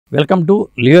Welcome to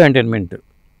Leo entertainment.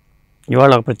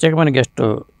 ఇవాళ ఒక ప్రత్యేకమైన గెస్ట్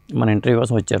మన ఇంటర్వ్యూ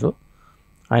కోసం వచ్చారు.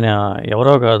 ఆయన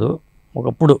ఎవరో కాదు,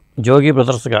 ఒకప్పుడు జోగి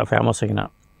బ్రదర్స్గా ఫేమస్ అయిన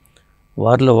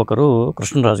వారిలో ఒకరు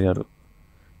కృష్ణరాజు గారు.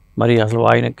 మరి అసలు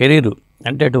ఆయన కెరీరు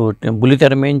అంటే అటు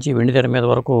బుల్లితెర నుంచి వెండితెర మీద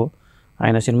వరకు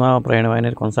ఆయన సినిమా ప్రయాణం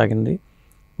అనేది కొనసాగింది.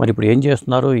 మరి ఇప్పుడు ఏం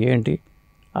చేస్తున్నారు, ఏంటి,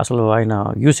 అసలు ఆయన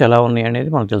వ్యూస్ ఎలా ఉన్నాయి అనేది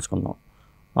మనం తెలుసుకుందాం.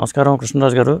 నమస్కారం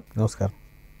కృష్ణరాజు గారు. నమస్కారం.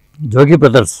 జోగి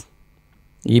బ్రదర్స్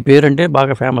ఈ పేరు అంటే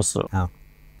బాగా ఫేమస్.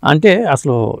 అంటే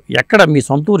అసలు ఎక్కడ మీ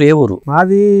సొంత ఊరు, ఏ ఊరు?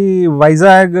 మాది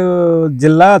వైజాగ్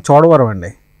జిల్లా చోడవరం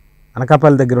అండి.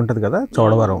 అనకాపల్లి దగ్గర ఉంటుంది కదా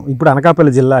చోడవరం, ఇప్పుడు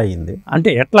అనకాపల్లి జిల్లా అయ్యింది.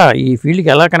 అంటే ఎట్లా ఈ ఫీల్డ్కి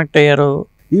ఎలా కనెక్ట్ అయ్యారు?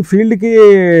 ఈ ఫీల్డ్కి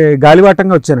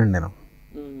గాలివాటంగా వచ్చానండి నేను.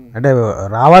 అంటే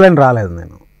రావాలని రాలేదు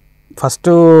నేను.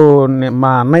 ఫస్ట్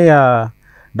మా అన్నయ్య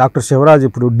డాక్టర్ శివరాజ్,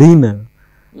 ఇప్పుడు Deen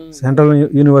central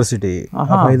university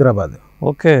Hyderabad.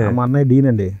 Okay. మా అన్నయ్య డీన్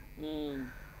అండి.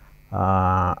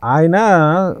 ఆయన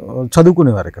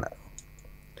చదువుకునేవారు ఇక్కడ.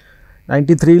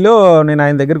 93లో నేను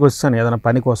ఆయన దగ్గరికి వచ్చాను ఏదైనా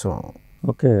పని కోసం.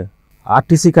 ఓకే.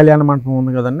 ఆర్టీసీ కళ్యాణ మండపం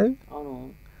ఉంది కదండి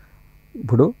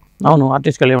ఇప్పుడు. అవును,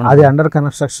 ఆర్టీసీ కళ్యాణ. అది అండర్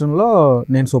కన్స్ట్రక్షన్లో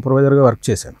నేను సూపర్వైజర్గా వర్క్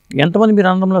చేశాను. ఎంతమంది మీరు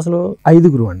అందరంలో? అసలు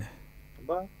 5 అండి.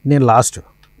 నేను లాస్ట్.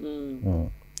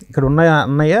 ఇక్కడ ఉన్న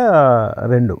అన్నయ్య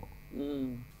 2.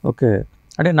 ఓకే.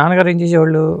 అంటే నాన్నగారు ఏం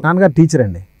చేసేవాళ్ళు? నాన్నగారు టీచర్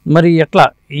అండి. మరి ఎట్లా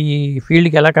ఈ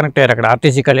ఫీల్డ్కి ఎలా కనెక్ట్ అయ్యారు? అక్కడ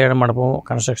ఆర్టీసీ కళ్యాణ మండపం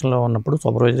కన్స్ట్రక్షన్లో ఉన్నప్పుడు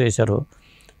సూపర్వైజర్ చేశారు.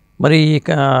 మరి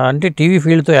అంటే టీవీ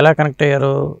ఫీల్డ్తో ఎలా కనెక్ట్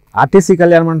అయ్యారు? ఆర్టీసీ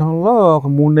కళ్యాణ మండపంలో ఒక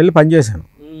 3 నెలలు పనిచేశాను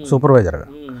సూపర్వైజర్గా.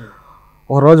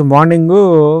 ఒకరోజు మార్నింగు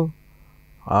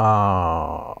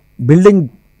బిల్డింగ్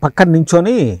పక్కన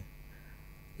నించొని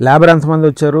లేబర్ ఎంతమంది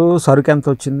వచ్చారు, సరుకు ఎంత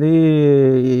వచ్చింది,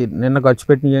 నిన్న ఖర్చు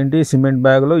పెట్టిన ఏంటి, సిమెంట్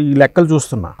బ్యాగులు, ఈ లెక్కలు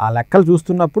చూస్తున్నా. ఆ లెక్కలు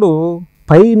చూస్తున్నప్పుడు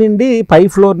పై నుండి పై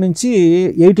ఫ్లోర్ నుంచి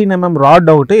 18 mm రాడ్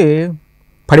ఒకటి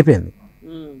పడిపోయింది.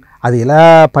 అది ఇలా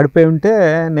పడిపోయి ఉంటే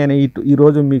నేను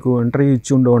ఈరోజు మీకు ఇంటర్వ్యూ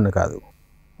ఇచ్చి ఉండేవాడిని కాదు.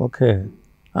 ఓకే.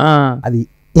 అది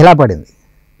ఇలా పడింది.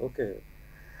 ఓకే.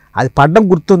 అది పడడం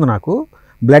గుర్తుంది నాకు,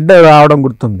 బ్లడ్ రావడం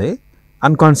గుర్తుంది.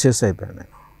 అన్కాన్షియస్ అయిపోయాను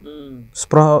నేను,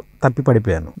 స్పృహ తప్పి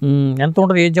పడిపోయాను. ఎంత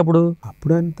ఉంటుంది ఏజ్ అప్పుడు?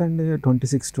 అప్పుడు ఎంత అండి,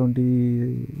 26-20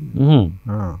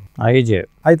 ఏజ్.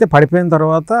 అయితే పడిపోయిన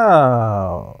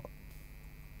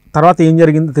తర్వాత ఏం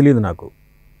జరిగిందో తెలియదు నాకు.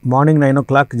 మార్నింగ్ 9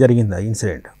 o'clock జరిగింది ఆ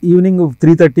ఇన్సిడెంట్. ఈవినింగ్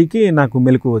 3:30కి నాకు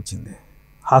మెలకువ వచ్చింది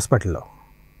హాస్పిటల్లో.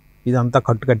 ఇదంతా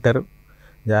కట్టారు.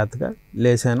 జాగ్రత్తగా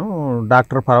లేచాను.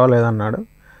 డాక్టర్ పర్వాలేదన్నాడు.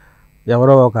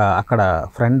 ఎవరో ఒక అక్కడ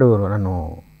ఫ్రెండ్ నన్ను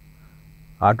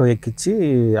ఆటో ఎక్కించి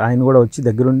ఆయన కూడా వచ్చి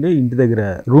దగ్గరుండి ఇంటి దగ్గర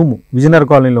రూము విజయనగర్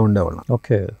కాలనీలో ఉండేవాళ్ళం.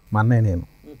 ఓకే. మా అన్నయ్య నేను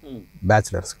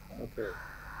బ్యాచిలర్స్.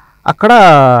 అక్కడ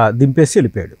దింపేసి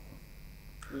వెళ్ళిపోయాడు.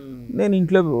 నేను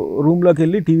ఇంట్లో రూమ్లోకి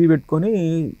వెళ్ళి టీవీ పెట్టుకొని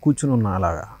కూర్చుని ఉన్నా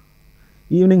అలాగా.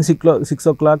 ఈవినింగ్ 6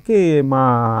 o'clockకి మా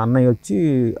అన్నయ్య వచ్చి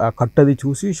ఆ కట్టది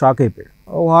చూసి షాక్ అయిపోయాడు.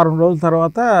 వారం రోజుల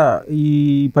తర్వాత ఈ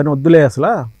పని వద్దులే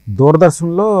అసలు,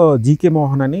 దూరదర్శన్లో జీకే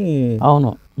మోహన్ అని.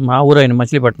 అవును, మా ఊరు ఆయన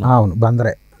మచిలీపట్నం. అవును,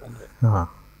 బందరే.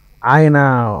 ఆయన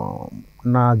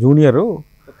నా జూనియరు.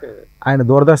 ఆయన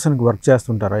దూరదర్శన్కి వర్క్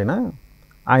చేస్తుంటారు.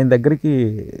 ఆయన దగ్గరికి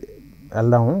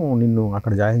వెళ్దాము, నిన్ను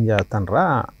అక్కడ జాయిన్ చేస్తాను రా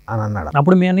అని అన్నాడు.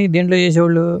 అప్పుడు మీ అన్నయ్య దేంట్లో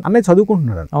చేసేవాళ్ళు? అన్నయ్య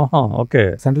చదువుకుంటున్నాడు. ఓకే.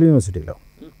 సెంట్రల్ యూనివర్సిటీలో.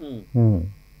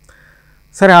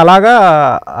 సరే, అలాగా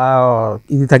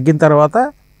ఇది తగ్గిన తర్వాత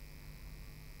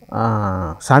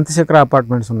శాంతిశేఖర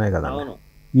అపార్ట్మెంట్స్ ఉన్నాయి కదా,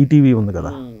 ఈటీవీ ఉంది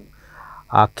కదా,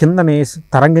 ఆ కిందని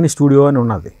తరంగిణి స్టూడియో అని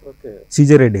ఉన్నది,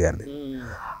 సిజే రెడ్డి గారిది.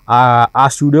 ఆ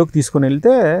స్టూడియోకి తీసుకొని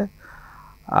వెళ్తే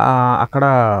అక్కడ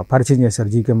పరిచయం చేశారు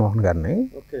జీకే మోహన్ గారిని.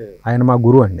 ఆయన మా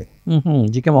గురువు అండి,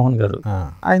 జీకే మోహన్ గారు.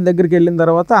 ఆయన దగ్గరికి వెళ్ళిన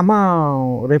తర్వాత, అమ్మ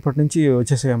రేపటి నుంచి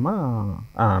వచ్చేసేయమ్మా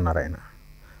అన్నారు ఆయన.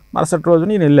 మరుసటి రోజు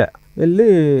నేను వెళ్ళి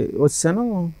వచ్చాను.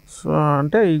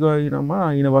 అంటే ఇగో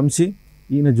ఈయన వంశీ,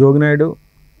 ఈయన జోగినాయుడు,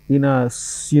 ఈయన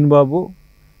సీన్బాబు,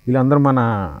 వీళ్ళందరూ మన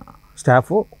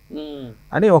స్టాఫు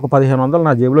అని ఒక 1500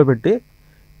 నా జేబులో పెట్టి,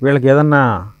 వీళ్ళకి ఏదన్నా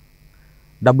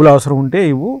డబ్బులు అవసరం ఉంటే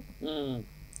ఇవ్వు,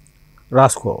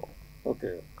 రాసుకో. ఓకే.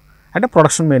 అంటే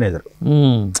ప్రొడక్షన్ మేనేజర్,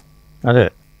 అదే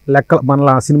లెక్క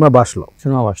మన సినిమా భాషలో.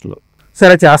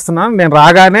 సరే చేస్తున్నాను. నేను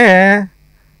రాగానే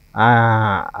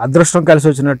అదృష్టం కలిసి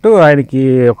వచ్చినట్టు ఆయనకి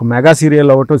ఒక మెగా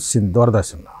సీరియల్ ఒకటి వచ్చింది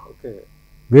దూరదర్శన్లో,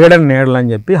 వేడని నీడలు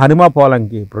అని చెప్పి, హనుమా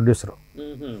పోలంకి ప్రొడ్యూసరు.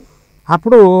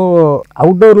 అప్పుడు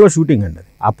అవుట్డోర్లో షూటింగ్ అండి.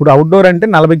 అప్పుడు అవుట్డోర్ అంటే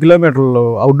 40 కిలోమీటర్లు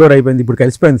అవుట్డోర్ అయిపోయింది. ఇప్పుడు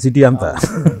కలిసిపోయింది సిటీ అంతా.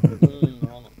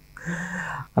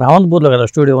 రావంతపూర్లో కదా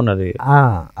స్టూడియో ఉన్నది.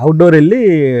 అవుట్డోర్ వెళ్ళి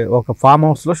ఒక ఫామ్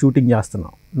హౌస్లో షూటింగ్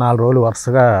చేస్తున్నాం 4 రోజులు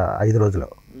వరుసగా, 5 రోజులు.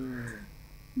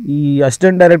 ఈ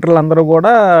అసిస్టెంట్ డైరెక్టర్లు అందరూ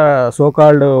కూడా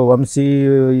సోకాల్డ్ వంశీ,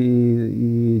 ఈ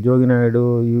జోగినాయుడు,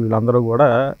 వీళ్ళందరూ కూడా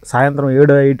సాయంత్రం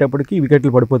 7 అయ్యేటప్పటికి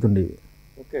వికెట్లు పడిపోతుండేవి.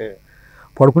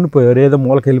 పడుకుని పోయారు, ఏదో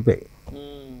మూలకి వెళ్ళిపోయి.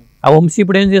 ఆ వంశీ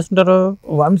ఇప్పుడు ఏం చేస్తుంటారు?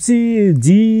 వంశీ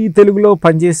జీ తెలుగులో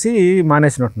పనిచేసి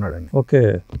మానేసినట్టున్నాడండి. ఓకే.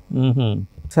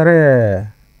 సరే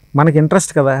మనకి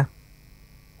ఇంట్రెస్ట్ కదా,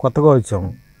 కొత్తగా వచ్చాము,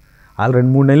 వాళ్ళు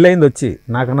 2-3 నెలలు అయింది వచ్చి,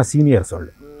 నాకన్నా సీనియర్స్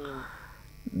వాళ్ళు.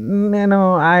 నేను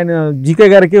ఆయన జీకే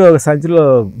గారికి ఒక సంచిలో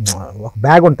ఒక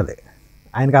బ్యాగ్ ఉంటుంది,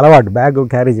 ఆయనకి అలవాటు బ్యాగ్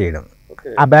క్యారీ చేయడం.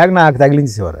 ఆ బ్యాగ్ నాకు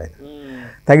తగిలించేసేవారు ఆయన.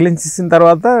 తగిలించేసిన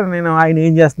తర్వాత నేను ఆయన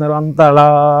ఏం చేస్తున్నారు అంత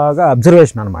అలాగా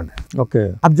అబ్జర్వేషన్ అనమాట. ఓకే.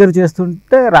 అబ్జర్వ్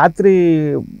చేస్తుంటే రాత్రి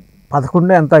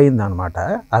 11 ఎంత అయింది అనమాట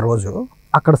ఆ రోజు.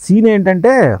 అక్కడ సీన్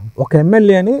ఏంటంటే ఒక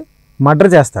ఎమ్మెల్యేని మర్డర్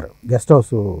చేస్తారు గెస్ట్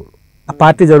హౌస్, ఆ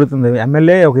పార్టీ జరుగుతుంది.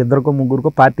 ఎమ్మెల్యే ఒక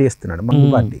 2-3 పార్టీ ఇస్తున్నాడు, మందు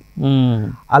పార్టీ.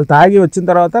 వాళ్ళు తాగి వచ్చిన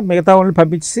తర్వాత మిగతా వాళ్ళని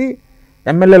పంపించి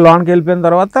ఎమ్మెల్యే లోన్కి వెళ్ళిపోయిన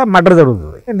తర్వాత మర్డర్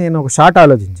జరుగుతుంది. నేను ఒక షార్ట్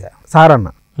ఆలోచించా. సార్ అన్న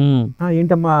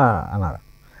ఏంటమ్మా అన్నారు.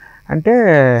 అంటే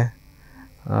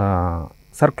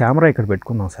సార్ కెమెరా ఇక్కడ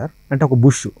పెట్టుకుందాం సార్, అంటే ఒక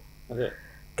బుష్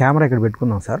కెమెరా ఇక్కడ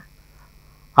పెట్టుకుందాం సార్,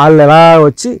 వాళ్ళు ఎలా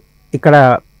వచ్చి ఇక్కడ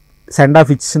సెండ్ ఆఫ్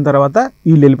ఇచ్చిన తర్వాత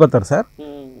వీళ్ళు వెళ్ళిపోతారు సార్,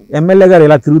 ఎమ్మెల్యే గారు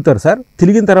ఇలా తిరుగుతారు సార్,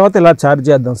 తిరిగిన తర్వాత ఇలా ఛార్జ్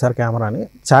చేద్దాం సార్ కెమెరాని.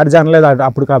 ఛార్జ్ అనలేదు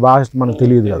అప్పుడు, ఆ భాష మనకు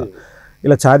తెలియదు కదా.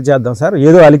 ఇలా ఛార్జ్ చేద్దాం సార్,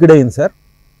 ఏదో అలికిడయింది సార్,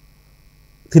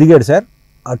 తిరిగాడు సార్,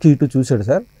 అటు ఇటు చూశాడు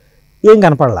సార్, ఏం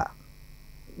కనపడలా,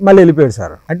 మళ్ళీ వెళ్ళిపోయాడు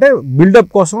సార్. అంటే బిల్డప్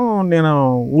కోసం నేను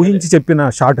ఊహించి చెప్పిన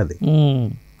షాట్ అది.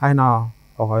 ఆయన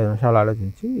ఒక 5 నిమిషాలు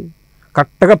ఆలోచించి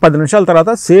కరెక్ట్గా 10 నిమిషాల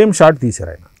తర్వాత సేమ్ షాట్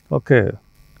తీశారు ఆయన. ఓకే.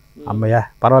 అమ్మయ్య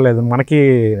పర్వాలేదు మనకి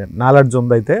నాలెడ్జ్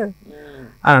ఉందైతే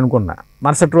అని అనుకున్నా.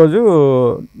 మరుసటి రోజు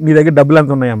నీ దగ్గర డబ్బులు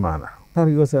ఎంత ఉన్నాయమ్మా అన్న. సార్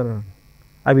ఇగో సార్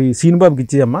అవి సీనుబాబుకి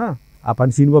ఇచ్చేయమ్మా, ఆ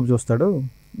పని సీనుబాబు చూస్తాడు,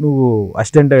 నువ్వు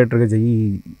అసిస్టెంట్ డైరెక్టర్గా చెయ్యి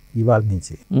ఇవాళ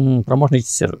నుంచి. ప్రమోషన్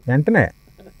ఇచ్చేసారు వెంటనే.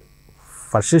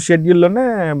 ఫస్ట్ షెడ్యూల్లోనే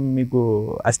మీకు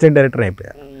అసిస్టెంట్ డైరెక్టర్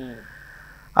అయిపోయారు.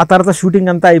 ఆ తర్వాత షూటింగ్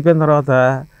అంతా అయిపోయిన తర్వాత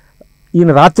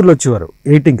ఈయన రాత్రులు వచ్చేవారు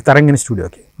ఎడిటింగ్ తరంగిణి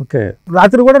స్టూడియోకి. ఓకే.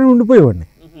 రాత్రి కూడా నేను ఉండిపోయేవాడిని,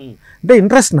 అంటే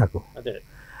ఇంట్రెస్ట్ నాకు.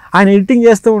 ఆయన ఎడిటింగ్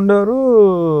చేస్తూ ఉండేవారు,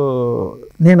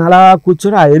 నేను అలా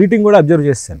కూర్చొని ఆ ఎడిటింగ్ కూడా అబ్జర్వ్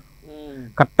చేశాను.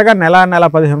 కరెక్ట్గా నెల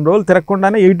 15 రోజులు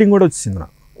తిరగకుండానే ఎడిటింగ్ కూడా వచ్చింది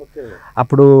నాకు.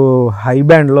 అప్పుడు హై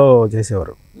బ్యాండ్లో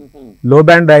చేసేవారు, లో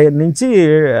బ్యాండ్ నుంచి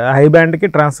హై బ్యాండ్కి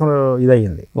ట్రాన్స్ఫర్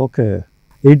ఇదయ్యింది. ఓకే.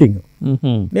 ఎడిటింగ్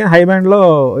నేను హై బ్యాండ్లో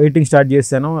ఎడిటింగ్ స్టార్ట్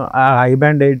చేశాను. ఆ హై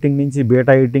బ్యాండ్ ఎడిటింగ్ నుంచి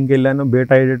బేటా ఎడిటింగ్కి వెళ్ళాను,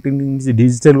 బేటా ఎడిటింగ్ నుంచి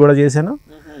డిజిటల్ కూడా చేశాను.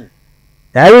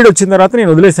 యావిడ్ వచ్చిన తర్వాత నేను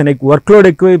వదిలేసాను, ఎక్కువ వర్క్లోడ్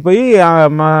ఎక్కువైపోయి.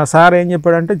 మా సార్ ఏం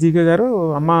చెప్పాడంటే, జీకే గారు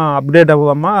అమ్మ అప్డేట్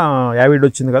అవ్వమ్మా, యావిడ్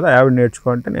వచ్చింది కదా, యావిడ్ నేర్చుకో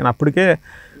అంటే, నేను అప్పటికే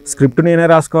స్క్రిప్ట్ నేనే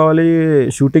రాసుకోవాలి,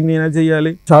 షూటింగ్ నేనే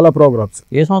చేయాలి, చాలా ప్రోగ్రామ్స్.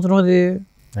 ఏ సంవత్సరం అది?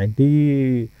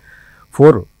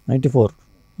 94.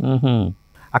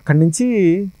 అక్కడి నుంచి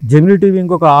జెమినీ టీవీ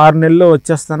ఇంకొక 6 నెలల్లో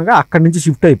వచ్చేస్తానుగా, అక్కడి నుంచి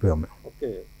షిఫ్ట్ అయిపోయాం మేము.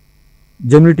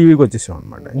 జెమినీ టీవీకి వచ్చేసాం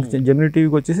అనమాట. జెమినీ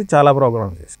టీవీకి వచ్చేసి చాలా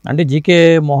ప్రోగ్రామ్స్ చేసాం. అంటే జీకే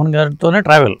మోహన్ గారితోనే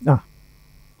ట్రావెల్,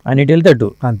 ఆయన ఇటు వెళ్తే అటు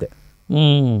అంతే.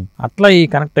 అట్లా ఈ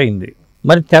కనెక్ట్ అయింది.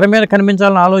 మరి తెర మీద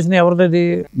కనిపించాలన్న ఆలోచన ఎవరిది?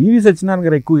 ఈవి సత్యనారాయణ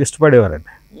గారు ఎక్కువ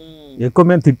ఇష్టపడేవారండి. ఎక్కువ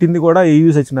మేము తిట్టింది కూడా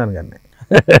ఈవి సత్యనారాయణ గారిని.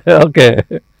 ఓకే.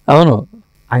 అవును.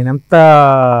 ఆయన ఎంత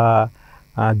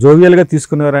జోవియల్గా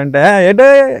తీసుకునేవారంటే, ఏటే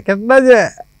కెట్టాజే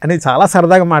అని చాలా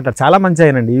సరదాగా మాట్లాడు, చాలా మంచి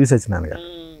ఆయనండి ఈవి సత్యనారాయణ గారు.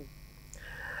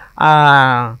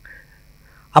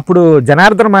 అప్పుడు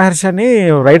జనార్దన మహర్షి అని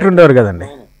రైటర్ ఉండేవారు కదండి,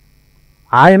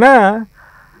 ఆయన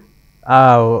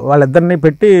వాళ్ళిద్దరిని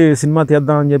పెట్టి సినిమా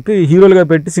తీద్దామని చెప్పి హీరోలుగా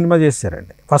పెట్టి సినిమా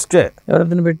చేశారండి. ఫస్టే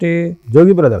ఎవరిద్దరిని పెట్టి?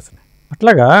 జోగి బ్రదర్స్ని.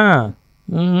 అట్లాగా.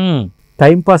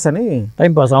 టైంపాస్ అని.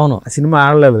 టైంపాస్, అవును. సినిమా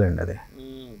ఆడలేదులేండి అది.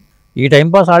 ఈ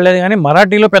టైంపాస్ ఆడలేదు కానీ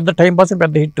మరాఠీలో పెద్ద టైంపాస్,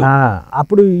 పెద్ద హిట్.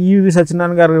 అప్పుడు ఈవి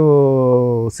సత్యనారాయణ గారు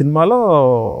సినిమాలో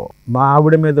మా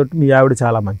ఆవిడ మీద మీ ఆవిడ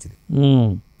చాలా మంచిది,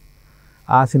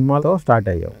 ఆ సినిమాతో స్టార్ట్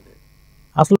అయ్యాం.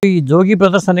 అసలు ఈ జోగి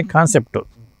బ్రదర్స్ అనే కాన్సెప్ట్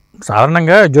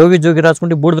సాధారణంగా జోగి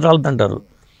రాసుకుంటే బూడిద రాలదంటారు,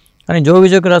 కానీ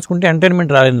జోగి రాసుకుంటే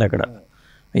ఎంటర్టైన్మెంట్ రాలేదు. అక్కడ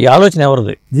ఈ ఆలోచన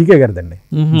ఎవరిది? జీకే గారిదండి,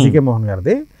 జీకే మోహన్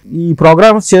గారిది. ఈ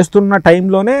ప్రోగ్రామ్స్ చేస్తున్న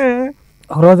టైంలోనే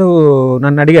ఒకరోజు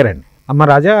నన్ను అడిగారండి, అమ్మ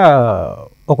రాజా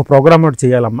ఒక ప్రోగ్రామ్ ఒకటి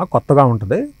చేయాలమ్మా, కొత్తగా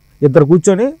ఉంటుంది, ఇద్దరు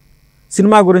కూర్చొని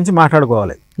సినిమా గురించి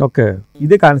మాట్లాడుకోవాలి. ఓకే.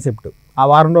 ఇదే కాన్సెప్ట్. ఆ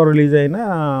వారంలో రిలీజ్ అయిన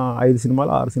 5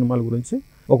 సినిమాలు 6 సినిమాల గురించి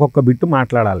ఒక్కొక్క బిట్టు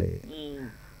మాట్లాడాలి,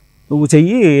 నువ్వు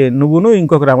చెయ్యి, నువ్వును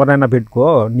ఇంకొకరు ఎవరైనా పెట్టుకో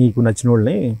నీకు నచ్చిన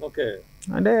వాళ్ళని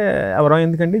అంటే, ఎవరో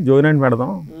ఎందుకండి జోయిన్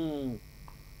పెడదాం.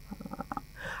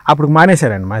 అప్పుడు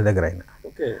మానేశారండి మా దగ్గర. ఆయన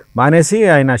మానేసి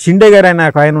ఆయన షిండే గారు ఆయన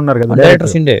ఆయన ఉన్నారు కదా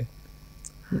డైరెక్టర్, షిండే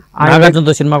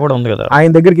సినిమా కూడా ఉంది కదా,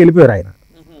 ఆయన దగ్గరికి వెళ్ళిపోయారు ఆయన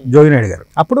జోగినాయుడు గారు.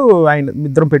 అప్పుడు ఆయన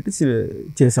ఇద్దరం పెట్టి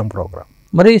చేసాం ప్రోగ్రామ్.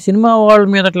 మరి సినిమా వాళ్ళ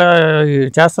మీద అట్లా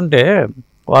చేస్తుంటే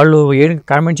వాళ్ళు ఏం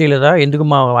కామెంట్ చేయలేదా? ఎందుకు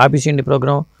మా ఆపేసేయండి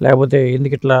ప్రోగ్రామ్, లేకపోతే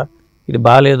ఎందుకు ఇట్లా, ఇది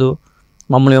బాగాలేదు,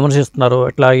 మమ్మల్ని విమర్శిస్తున్నారు,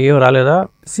 ఇట్లా ఏం రాలేదా?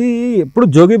 ఎప్పుడు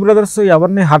జోగి బ్రదర్స్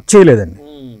ఎవరిని హర్ట్ చేయలేదండి.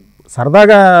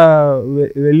 సరదాగా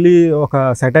వెళ్ళి ఒక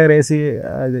సెటైర్ వేసి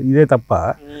ఇదే తప్ప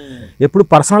ఎప్పుడు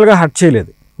పర్సనల్గా హర్ట్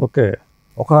చేయలేదు. ఓకే.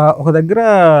 ఒక దగ్గర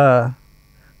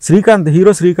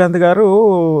హీరో శ్రీకాంత్ గారు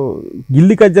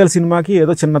గిల్లి కజ్జాల సినిమాకి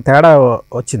ఏదో చిన్న తేడా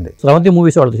వచ్చింది. స్రవంతి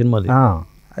మూవీస్ వాళ్ళ సినిమాది.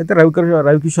 అయితే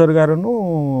రవికిషోర్ గారును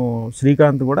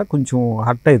శ్రీకాంత్ కూడా కొంచెం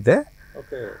హర్ట్ అయితే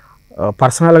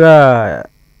పర్సనల్గా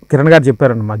కిరణ్ గారు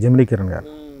చెప్పారండి, మా జమినీ కిరణ్ గారు,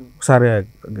 ఒకసారి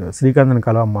శ్రీకాంత్ని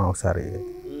కలవమ్మా ఒకసారి.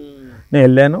 నేను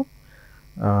వెళ్ళాను,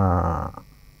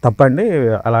 తప్పండి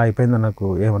అలా అయిపోయింది, నాకు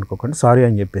ఏమనుకోకండి సారీ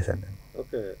అని చెప్పేశాను నేను.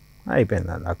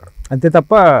 అయిపోయింది అది అక్కడ, అంతే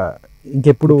తప్ప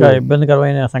ఇంకెప్పుడు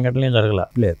ఇబ్బందికరమైన సంఘటనలు ఏం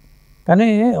జరగలేదు. కానీ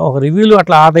ఒక రివ్యూలు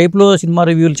అట్లా ఆ టైప్లో సినిమా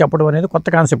రివ్యూలు చెప్పడం అనేది కొత్త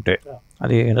కాన్సెప్టే.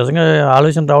 అది నిజంగా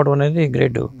ఆలోచన రావడం అనేది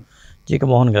గ్రేట్ జీకే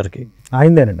మోహన్ గారికి.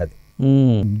 అయిందేనండి అది,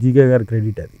 జీకే గారి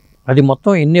క్రెడిట్ అది. అది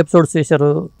మొత్తం ఎన్ని ఎపిసోడ్స్ చేశారు?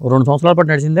 2 సంవత్సరాల పాటు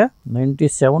నడిచిందా?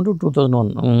 97 to 2001,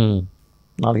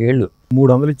 4 ఏళ్ళు.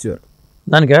 300 ఇచ్చారు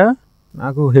దానికా?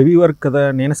 నాకు హెవీ వర్క్ కదా,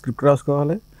 నేను స్క్రిప్ట్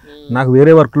రాసుకోవాలి, నాకు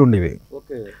వేరే వర్క్లు ఉండేవి.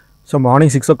 So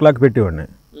morning 6 o'clock పెట్టేవాడిని.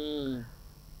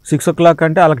 6 o'clock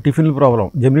అంటే వాళ్ళకి టిఫిన్లు ప్రాబ్లం,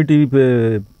 జమినీ టీవీ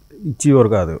ఇచ్చేవారు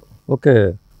కాదు. ఓకే.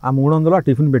 ఆ 300 ఆ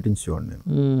టిఫిన్ పెట్టించేవాడిని.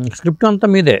 స్క్రిప్ట్ అంతా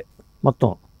మీదే మొత్తం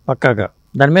పక్కాగా?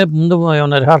 దాని మీద ముందు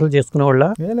ఏమైనా రిహార్సల్ చేసుకునేవాళ్ళ?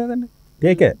 లేదండి,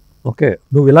 టేకే. ఓకే,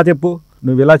 నువ్వు ఇలా చెప్పు,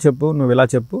 నువ్వు ఇలా చెప్పు, నువ్వు ఇలా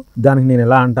చెప్పు, దానికి నేను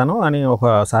ఎలా అంటాను అని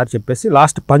ఒకసారి చెప్పేసి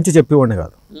లాస్ట్ పంచ్ చెప్పేవాడిని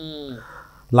కాదు.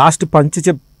 లాస్ట్ పంచ్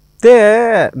చెప్తే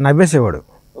నవ్వేసేవాడు,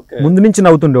 ముందు నుంచి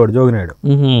నవ్వుతుండేవాడు జోగినాయుడు.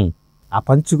 ఆ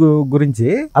పంచ్ గురించి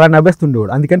అలా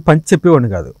నవ్వేస్తుండేవాడు, అందుకని పంచ్ చెప్పేవాడిని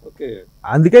కాదు.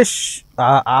 అందుకే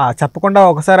చెప్పకుండా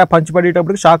ఒకసారి ఆ పంచ్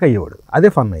పడేటప్పటికి షాక్ అయ్యేవాడు. అదే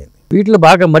ఫన్ అయ్యింది. వీటిలో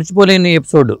బాగా మర్చిపోలేని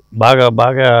ఎపిసోడ్, బాగా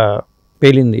బాగా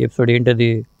పేలింది ఎపిసోడ్ ఏంటది,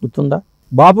 గుర్తుందా?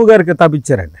 బాబు గారికి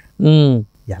తప్పించారండి.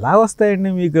 ఎలా వస్తాయండి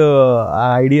మీకు ఆ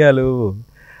ఐడియాలు?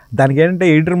 దానికి ఏంటంటే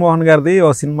ఎడిటర్ మోహన్ గారిది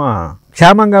ఒక సినిమా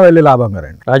క్షేమంగా వెళ్ళి లాభం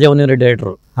గారండి, రాజవని రెడ్డి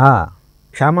డైరెక్టర్.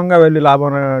 క్షేమంగా వెళ్ళి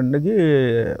లాభం గారికి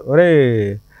ఒరే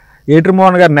ఎడిటర్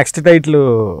మోహన్ గారు నెక్స్ట్ టైటిల్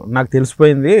నాకు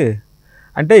తెలిసిపోయింది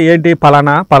అంటే, ఏంటి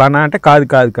పలానా పలానా అంటే, కాదు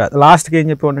కాదు కాదు, లాస్ట్కి ఏం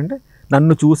చెప్పేవాడంటే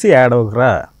నన్ను చూసి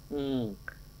ఏడవకురా,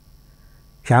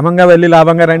 క్షేమంగా వెళ్ళి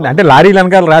లాభంగా రండి అంటే లారీలు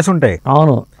వెనకాల రాసి ఉంటాయి.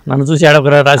 అవును, నన్ను చూసి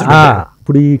ఏడవకురా రాసి.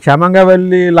 ఇప్పుడు ఈ క్షేమంగా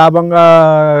వెళ్ళి లాభంగా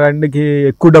రండికి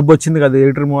ఎక్కువ డబ్బు వచ్చింది కదా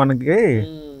ఎడిటర్ మోహన్కి,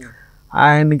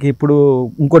 ఆయనకి ఇప్పుడు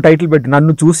ఇంకో టైటిల్ పెట్టి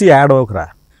నన్ను చూసి ఏడవకురా,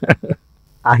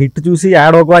 ఆ హిట్ చూసి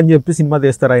ఏడవకు అని చెప్పి సినిమా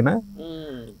తీస్తారు ఆయన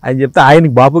చెప్తే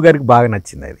ఆయనకి బాబు గారికి బాగా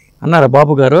నచ్చింది. అది అన్నారా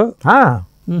బాబు గారు?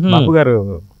 బాబు గారు.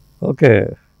 ఓకే.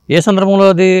 ఏ సందర్భంలో?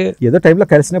 అది ఏదో టైంలో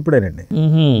కలిసినప్పుడేనండి.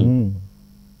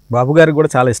 బాబు గారికి కూడా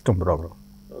చాలా ఇష్టం ప్రోగ్రాం.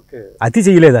 అతి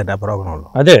చేయలేదండి ఆ ప్రోగ్రాంలో.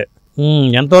 అదే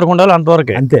ఎంతవరకు ఉండాలో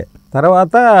అంతవరకే, అంతే.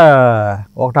 తర్వాత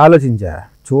ఒకటి ఆలోచించా,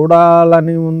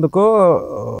 చూడాలని ముందుకో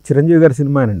చిరంజీవి గారి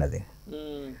సినిమానండి అది.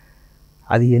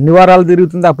 అది ఎన్ని వారాలు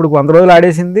తిరుగుతుంది, అప్పుడు 100 రోజులు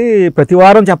ఆడేసింది, ప్రతి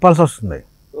వారం చెప్పాల్సి వస్తుంది.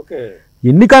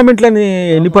 ఎన్ని కామెంట్లని,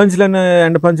 ఎన్ని పంచులని,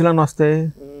 ఎండ పంచులని వస్తాయి.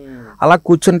 అలా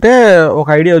కూర్చుంటే ఒక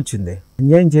ఐడియా వచ్చింది,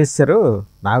 అన్యాయం చేశారు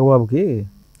నాగబాబుకి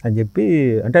అని చెప్పి.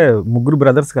 అంటే ముగ్గురు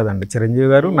బ్రదర్స్ కదండి, చిరంజీవి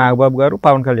గారు, నాగబాబు గారు,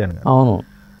 పవన్ కళ్యాణ్ గారు. అవును.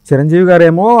 చిరంజీవి గారు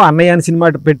ఏమో అన్నయ్య అని సినిమా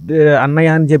పెట్టి, అన్నయ్య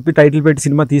అని చెప్పి టైటిల్ పెట్టి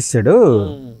సినిమా తీసాడు.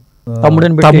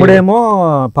 తమ్ముడేమో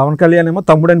పవన్ కళ్యాణ్ ఏమో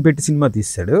తమ్ముడని పెట్టి సినిమా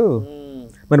తీసాడు.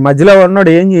 మరి మధ్యలో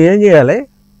ఉన్నాడు ఏం చేయాలి,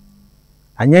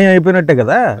 అన్యాయం అయిపోయినట్టే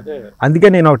కదా. అందుకే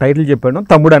నేను ఒక టైటిల్ చెప్పాను,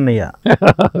 తమ్ముడు అన్నయ్య.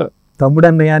 తమ్ముడు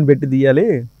అన్నయ్య అని పెట్టి తీయాలి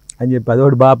అని చెప్పి అది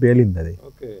ఒకటి బాగా పేలింది. అది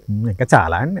ఇంకా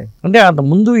చాలా అండి. అంటే అంత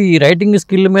ముందు ఈ రైటింగ్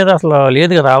స్కిల్ మీద అసలు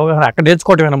లేదు కదా అవగాహన, అక్కడ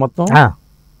నేర్చుకోవటమేనా మొత్తం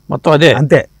అదే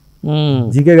అంతే.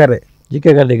 జీకే గారి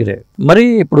దగ్గరే. మరి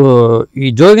ఇప్పుడు ఈ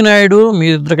జోగి నాయుడు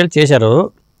మీరిద్దరు కలిసి చేశారు,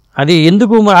 అది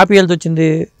ఎందుకు ఆపేయాల్సి వచ్చింది?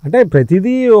 అంటే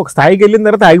ప్రతిదీ ఒక స్థాయికి వెళ్ళిన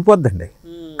తర్వాత ఆగిపోద్దండి,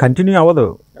 కంటిన్యూ అవ్వదు.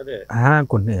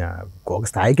 కొన్ని ఒక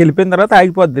స్థాయికి వెళ్ళిపోయిన తర్వాత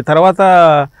ఆగిపోద్ది. తర్వాత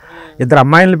 2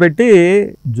 అమ్మాయిలను పెట్టి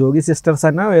జోగి సిస్టర్స్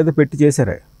అన్న ఏదో పెట్టి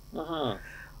చేశారు.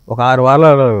 ఒక 6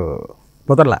 వారాలు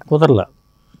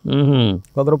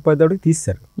కుదరకపోయేటోడికి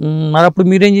తీశారు. మరి అప్పుడు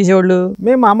మీరేం చేసేవాళ్ళు?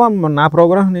 మేము నా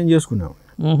ప్రోగ్రామ్ నేను చేసుకున్నాము.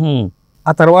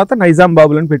 ఆ తర్వాత నైజాం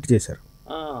బాబులను పెట్టి చేశారు,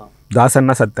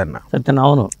 దాసన్న సత్తన్న.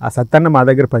 అవును, ఆ సత్తన్న మా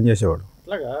దగ్గర పనిచేసేవాడు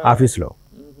ఆఫీస్లో.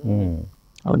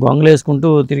 గొంగలు వేసుకుంటూ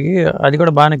తిరిగి అది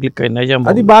కూడా బాగానే క్లిక్ అయింది. నైజాం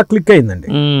అది బాగా క్లిక్ అయిందండి.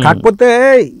 కాకపోతే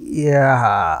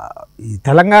ఈ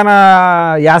తెలంగాణ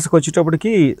యాసకు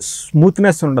వచ్చేటప్పటికి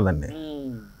స్మూత్నెస్ ఉండదండి,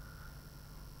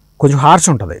 కొంచెం హార్ష్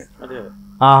ఉంటుంది.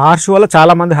 ఆ హార్ష్ వల్ల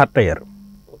చాలా మంది హర్ట్ అయ్యారు.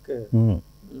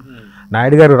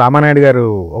 నాయుడు గారు, రామానాయుడు గారు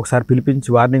ఒకసారి పిలిపించి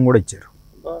వార్నింగ్ కూడా ఇచ్చారు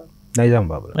నైజాం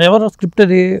బాబు. ఎవరు స్క్రిప్ట్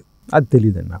అది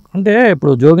తెలియదండి నాకు. అంటే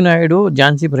ఇప్పుడు జోగి నాయుడు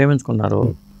ఝాన్సీ ప్రేమించుకున్నారు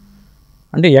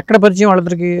అంటే ఎక్కడ పరిచయం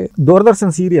వాళ్ళిద్దరికి?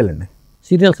 దూరదర్శన్ సీరియల్ అండి,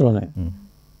 సీరియల్స్లోనే.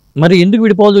 మరి ఎందుకు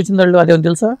విడిపోవాల్సి వచ్చింది వాళ్ళు, అదేమో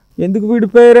తెలుసా? ఎందుకు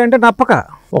విడిపోయారు అంటే నప్పక,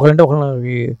 ఒకరంటే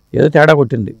ఒకరికి ఏదో తేడా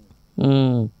కొట్టింది.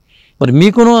 మరి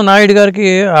మీకును నాయుడు గారికి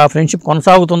ఆ ఫ్రెండ్షిప్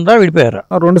కొనసాగుతుందా, విడిపోయారా?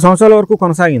 2 సంవత్సరాల వరకు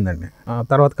కొనసాగిందండి,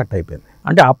 తర్వాత కట్ అయిపోయింది.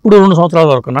 అంటే అప్పుడు 2 సంవత్సరాల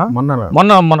వరకునా?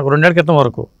 మొన్న మనకు 2 ఏళ్ల క్రితం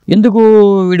వరకు. ఎందుకు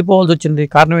విడిపోవాల్సి వచ్చింది?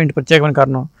 కారణం ఏంటి, ప్రత్యేకమైన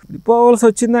కారణం? విడిపోవాల్సి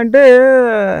వచ్చిందంటే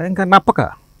ఇంకా నప్పక.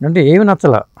 అంటే ఏమి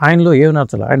నచ్చలా ఆయనలో, ఏమి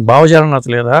నచ్చలా? ఆయన భావజాలం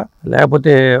నచ్చలేదా,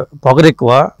 లేకపోతే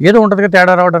పొగరెక్కువ, ఏదో ఉంటుందిగా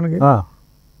తేడా రావడానికి?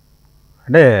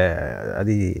 అంటే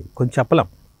అది కొంచెం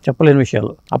చెప్పలేని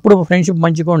విషయాలు. అప్పుడు ఫ్రెండ్షిప్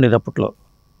మంచిగా ఉండేది అప్పట్లో.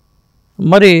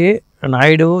 మరి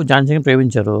నాయుడు ఝాన్సీని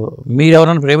ప్రేమించారు, మీరు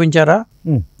ఎవరైనా ప్రేమించారా?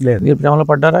 లేదు. మీరు ప్రేమలో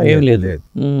పడ్డారా? ఏమి లేదు.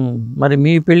 మరి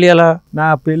మీ పెళ్ళి ఎలా? నా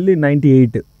పెళ్ళి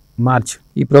 98 మార్చ్.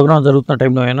 ఈ ప్రోగ్రామ్ జరుగుతున్న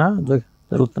టైంలో అయినా,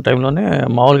 జరుగుతున్న టైంలోనే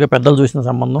మామూలుగా పెద్దలు చూసిన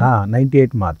సంబంధం.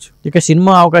 98 మార్చ్. ఇక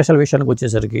సినిమా అవకాశాల విషయానికి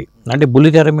వచ్చేసరికి, అంటే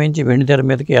బుల్లి తెర నుంచి వెండి తెర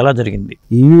మీదకి ఎలా జరిగింది?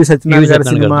 ఈవి సత్యనారాయణ గారి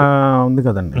సినిమా ఉంది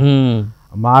కదండి,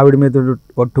 మా ఆవిడ మీద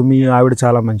ఒట్టు, మీ ఆవిడ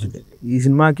చాలా మంచిది. ఈ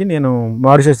సినిమాకి నేను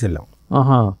మారిషస్ వెళ్ళాం.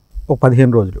 ఒక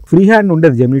 15 రోజులు ఫ్రీ హ్యాండ్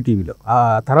ఉండేది జెమినీ టీవీలో. ఆ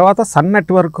తర్వాత సన్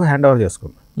నెట్వర్క్ హ్యాండ్ ఓవర్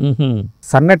చేసుకున్నాం.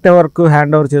 సన్ నెట్వర్క్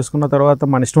హ్యాండ్ ఓవర్ చేసుకున్న తర్వాత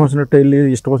మన ఇష్టం వచ్చినట్టు వెళ్ళి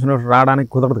ఇష్టం వచ్చినట్టు రావడానికి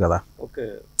కుదరదు కదా.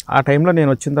 ఆ టైంలో నేను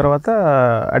వచ్చిన తర్వాత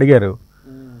అడిగారు,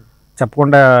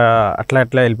 చెప్పకుండా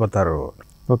అట్లా వెళ్ళిపోతారు.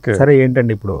 సరే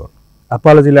ఏంటండి ఇప్పుడు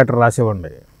అపాలజీ లెటర్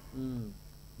రాసేవ్వండి.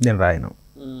 నేను రాయను,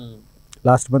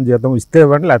 లాస్ట్ మంత్ జీతం ఇస్తే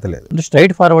ఇవ్వండి, లేకపోతే లేదు.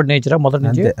 స్ట్రైట్ ఫార్వర్డ్ నేచరా మొదటి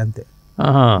నుంచి? అంతే.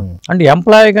 అంటే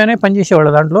ఎంప్లాయీగానే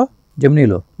పనిచేసేవాళ్ళు దాంట్లో,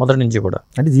 జెమినీలో మొదటి నుంచి కూడా?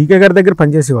 అంటే జీకే గారి దగ్గర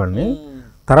పనిచేసేవాడిని.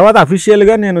 తర్వాత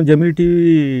అఫీషియల్గా నేను జెమినీ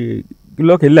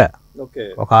టీవీలోకి వెళ్ళా.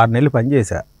 ఒక 6 నెలలు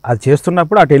పనిచేసా. అది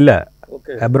చేస్తున్నప్పుడు అటు వెళ్ళా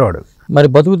అబ్రాడ్. మరి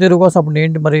బతుకు తెరువు కోసం అప్పుడు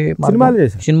ఏంటి మరి? సినిమాలు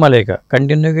చేసా. సినిమాలే ఇక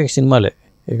కంటిన్యూగా సినిమాలే,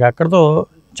 ఇక అక్కడతో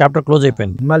చాప్టర్ క్లోజ్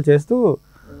అయిపోయింది. సినిమాలు చేస్తూ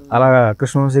అలా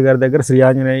కృష్ణవంశీ గారి దగ్గర శ్రీ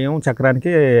ఆంజనేయం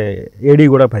చక్రానికి ఏడీ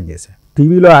కూడా పనిచేశా.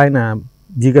 టీవీలో ఆయన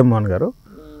జీకే మోహన్ గారు,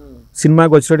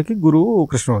 సినిమాకి వచ్చేటికి గురువు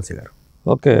కృష్ణవంశీ గారు.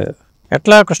 ఓకే.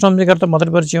 ఎట్లా కృష్ణవంశీ గారితో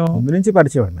మొదటి పరిచయం? ముందు నుంచి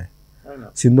పరిచయం అండి,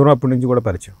 సింధూరం అప్పటి నుంచి కూడా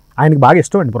పరిచయం. ఆయనకి బాగా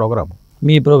ఇష్టం అండి ప్రోగ్రామ్.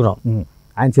 మీ ప్రోగ్రామ్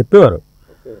ఆయన చెప్పేవారు,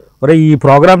 ఒరే ఈ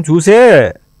ప్రోగ్రామ్ చూసే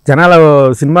జనాలు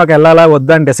సినిమాకి వెళ్ళాలా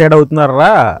వద్దా అని డిసైడ్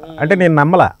అవుతున్నారా అంటే నేను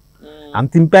నమ్మలా,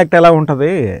 అంత ఇంపాక్ట్ ఎలా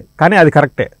ఉంటుంది, కానీ అది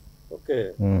కరెక్టే.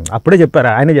 అప్పుడే చెప్పారు,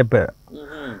 ఆయనే చెప్పారు.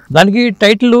 దానికి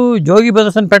టైటిల్ జోగి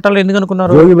బ్రదర్స్ అని పెట్టాలి, ఎందుకు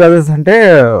అనుకున్నారు? జోగి బ్రదర్స్ అంటే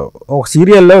ఒక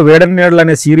సీరియల్లో, వేడని నీడలు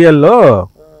అనే సీరియల్లో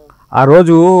ఆ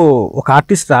రోజు ఒక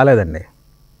ఆర్టిస్ట్ రాలేదండి.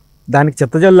 దానికి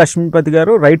చిత్తజల్లి లక్ష్మీపతి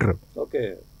గారు రైటర్,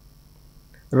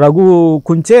 రఘు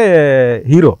కుంచే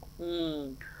హీరో.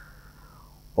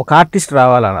 ఒక ఆర్టిస్ట్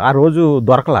రావాలని ఆ రోజు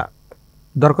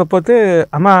దొరకకపోతే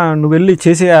అమ్మ నువ్వు వెళ్ళి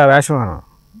చేసే ఆ వేషం అన్న.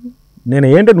 నేను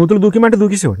ఏంటో నూతులు దూకిమంటే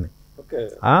దూకేసేవాడిని,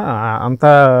 అంత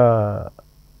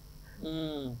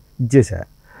ఇచ్చేసా.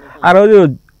 ఆ రోజు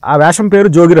ఆ వేషం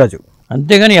పేరు జోగిరాజు,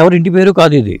 అంతేగాని ఎవరి ఇంటి పేరు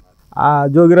కాదు ఇది. ఆ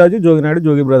జోగిరాజు, జోగినాయుడు,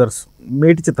 జోగి బ్రదర్స్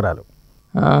మేటి చిత్రాలు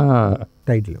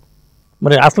టైటిల్.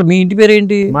 మరి అసలు మీ ఇంటి పేరు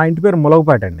ఏంటి? మా ఇంటి పేరు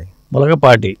ములగపాటి అండి.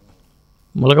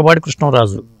 ములగపాటి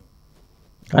కృష్ణరాజు.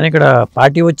 కానీ ఇక్కడ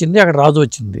పార్టీ వచ్చింది, అక్కడ రాజు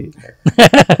వచ్చింది.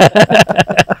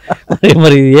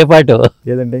 మరి ఏ పార్టీ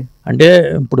ఏదండి? అంటే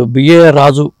ఇప్పుడు బిఏ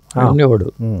రాజు అనుకునేవాడు,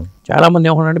 చాలా మంది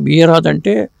ఏమన్నారంటే బిఏ రాజు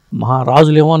అంటే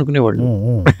మహారాజులేమో అనుకునేవాళ్ళు.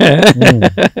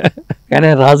 కానీ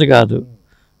రాజు కాదు.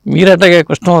 మీరట్లాగే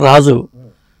కృష్ణం రాజు,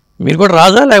 మీరు కూడా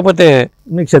రాజా లేకపోతే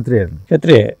మీకు క్షత్రియ?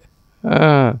 క్షత్రియే.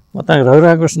 మొత్తానికి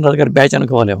రఘురామకృష్ణరాజు గారి బ్యాచ్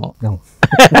అనుకోవాలేమో.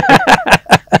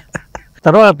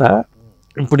 తర్వాత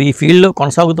ఇప్పుడు ఈ ఫీల్డ్లో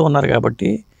కొనసాగుతూ ఉన్నారు కాబట్టి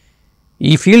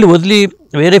ఈ ఫీల్డ్ వదిలి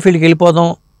వేరే ఫీల్డ్కి వెళ్ళిపోదాం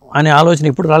అనే ఆలోచన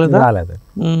ఇప్పుడు రాలేదు.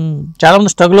 చాలా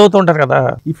మంది స్ట్రగుల్ అవుతూ ఉంటారు కదా.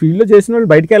 ఈ ఫీల్డ్లో చేసిన వాళ్ళు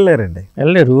బయటకు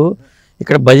వెళ్ళలేరు.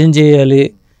 ఇక్కడ భజన చేయాలి.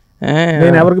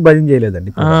 నేను ఎవరికి భజన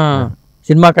చేయలేదండి.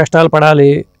 సినిమా కష్టాలు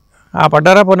పడాలి.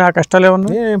 పడ్డారా? పోనీ ఆ కష్టాలు ఏమన్నా?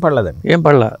 ఏం పడలేదండి. ఏం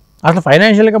పడలా. అసలు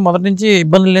ఫైనాన్షియల్గా మొదటి నుంచి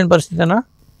ఇబ్బందులు లేని పరిస్థితేనా?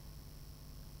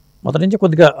 మొదటి నుంచి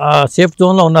కొద్దిగా సేఫ్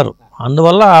జోన్లో ఉన్నారు,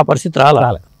 అందువల్ల ఆ పరిస్థితి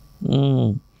రాలే.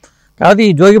 కాదు, ఈ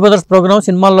జోగి బ్రదర్స్ ప్రోగ్రామ్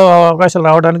సినిమాల్లో అవకాశాలు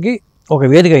రావడానికి ఒక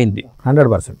వేదిక అయింది.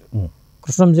 100%.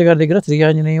 కృష్ణవంశీ గారి దగ్గర శ్రీ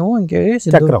ఆంజనేయం, ఇంకే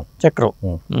చక్రం.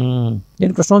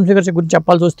 నేను కృష్ణవంశీ గారి గురించి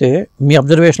చెప్పాల్సి వస్తే మీ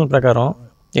అబ్జర్వేషన్ ప్రకారం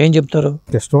ఏం చెప్తారు?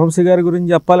 కృష్ణవంశీ గారి గురించి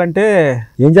చెప్పాలంటే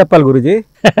ఏం చెప్పాలి గురుజీ?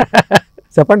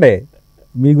 చెప్పండి,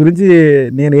 మీ గురించి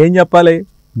నేను ఏం చెప్పాలి?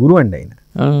 గురువు అండి ఆయన.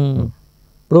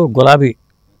 ఇప్పుడు గులాబీ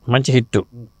మంచి హిట్,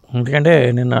 ఎందుకంటే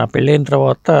నేను పెళ్ళైన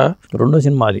తర్వాత 2వ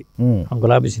సినిమా అది,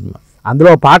 గులాబీ సినిమా.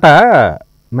 అందులో పాట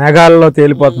మేఘాలలో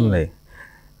తేలిపోతుంది,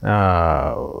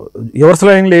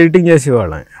 యువర్స్లో ఎడిటింగ్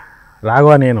చేసేవాళ్ళం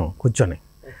రాఘవ నేను కూర్చొని.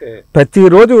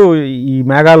 ప్రతిరోజు ఈ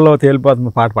మేఘాల్లో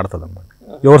తేలిపోతుంది పాట పడుతుంది అన్నమాట.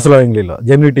 యువర్స్లో ఇంగ్లీలో,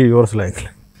 జెమినీ టీవీ యువర్స్లో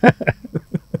ఇంగ్లీ.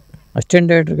 అసిస్టెంట్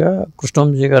డైరెక్టర్గా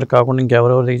కృష్ణవంశీ గారు కాకుండా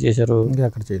ఇంకెవరెవరికి చేశారు?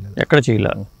 ఎక్కడ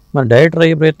చేయలే. మరి డైరెక్టర్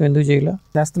అయ్యే ప్రయత్నం ఎందుకు చేయలే?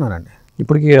 చేస్తున్నానండి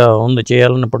ఇప్పటికీ ఉంది,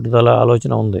 చేయాలన్న పట్టుదల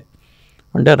ఆలోచన ఉంది.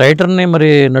 అంటే రైటర్ని మరి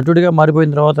నటుడిగా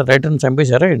మారిపోయిన తర్వాత రైటర్ని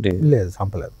చంపేశారా ఏంటి? లేదు,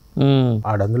 చంపలేదు.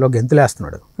 ఆడు అందులో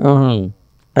గెంతులేస్తున్నాడు,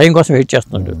 టైం కోసం వెయిట్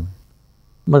చేస్తున్నాడు.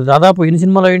 మరి దాదాపు ఎన్ని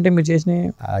సినిమాలు ఏంటి మీరు చేసినాయి?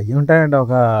 అవి ఉంటాయండి,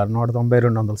 ఒక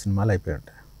 190-200 సినిమాలు అయిపోయి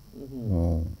ఉంటాయి.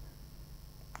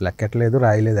 లెక్కట్లేదు,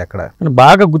 రాయలేదు ఎక్కడ.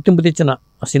 బాగా గుర్తింపు తెచ్చిన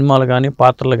సినిమాలు కానీ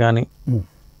పాత్రలు కానీ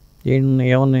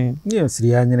ఏమున్నాయి? శ్రీ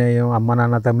ఆంజనేయం, అమ్మ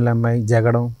నాన్న తమిళమ్మాయి,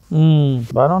 జగడం,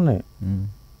 బాగానే ఉన్నాయి.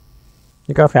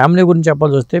 ఇక ఫ్యామిలీ గురించి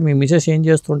చెప్పాల్సి వస్తే మీ మిసెస్ ఏం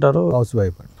చేస్తుంటారు? హౌస్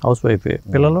వైఫ్ అండి. House wife.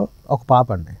 పిల్లలు? ఒక పాప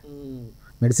అండి,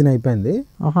 మెడిసిన్ అయిపోయింది,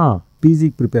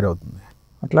 పీజీకి ప్రిపేర్ అవుతుంది.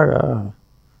 అట్లాగా?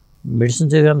 మెడిసిన్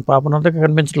చదివిన పాపనంతా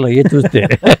కనిపించట్లేదు ఏ చూస్తే.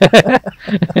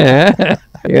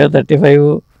 35,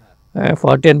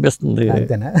 40 అనిపిస్తుంది.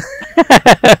 అంతేనా?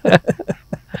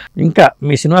 ఇంకా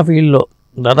మీ సినిమా ఫీల్డ్లో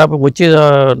దాదాపు వచ్చే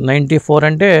 94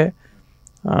 అంటే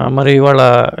మరి ఇవాళ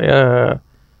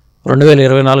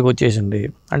 2024 వచ్చేసింది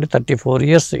అంటే 34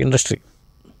 years ఇండస్ట్రీ.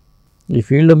 ఈ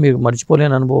ఫీల్డ్లో మీకు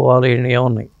మర్చిపోలేని అనుభవాలు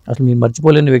ఏమున్నాయి? అసలు మీరు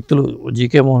మర్చిపోలేని వ్యక్తులు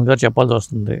జీకే మోహన్ గారు చెప్పాల్సి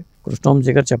వస్తుంది,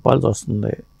 కృష్ణవంశీ గారు చెప్పాల్సి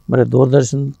వస్తుంది, మరి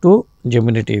దూరదర్శన్ టు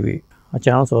జెమినీ టీవీ ఆ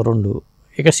ఛానల్స్ 2.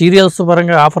 ఇక సీరియల్స్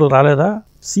పరంగా ఆఫర్లు రాలేదా?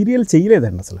 సీరియల్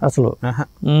చేయలేదండి అసలు.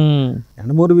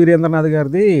 యండమూరి వీరేంద్రనాథ్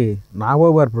గారిది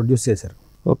నాగబాబు గారు ప్రొడ్యూస్ చేశారు.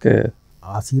 ఓకే.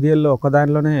 ఆ సీరియల్లో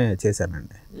ఒక్కదానిలోనే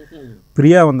చేశానండి.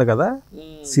 ప్రియా ఉంది కదా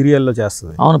సీరియల్లో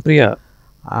చేస్తుంది. అవును, ప్రియా.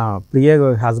 ప్రియా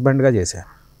హస్బెండ్గా చేశాను.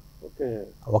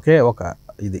 ఒకే ఒక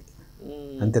ఇది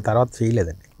అంతే, తర్వాత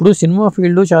చేయలేదండి. ఇప్పుడు సినిమా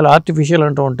ఫీల్డ్ చాలా ఆర్టిఫిషియల్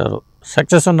అంటూ ఉంటారు.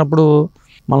 సక్సెస్ అన్నప్పుడు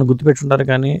మనం గుర్తుపెట్టుకుంటారు,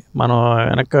 కానీ మనం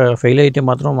వెనక ఫెయిల్ అయితే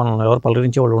మాత్రం మనం ఎవరు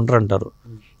పలకరించే వాళ్ళు ఉంటారు అంటారు.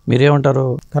 మీరేమంటారు?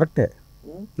 కరెక్టే.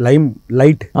 లైమ్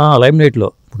లైట్లో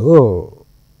ఇప్పుడు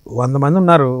 100 మంది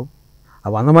ఉన్నారు, ఆ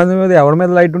 100 మంది మీద ఎవరి మీద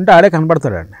లైట్ ఉంటే ఆడే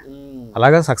కనపడతాడండి.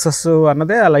 అలాగా సక్సెస్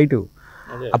అన్నదే ఆ లైటు,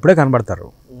 అప్పుడే కనపడతారు,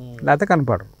 లేకపోతే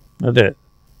కనపడరు. అదే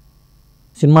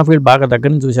సినిమా ఫీల్డ్ బాగా దగ్గర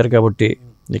నుంచి చూశారు కాబట్టి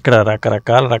ఇక్కడ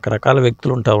రకరకాల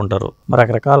వ్యక్తులు ఉంటారు, మరి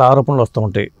రకరకాల ఆరోపణలు వస్తూ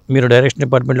ఉంటాయి. మీరు డైరెక్షన్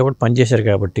డిపార్ట్మెంట్లో కూడా పనిచేశారు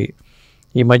కాబట్టి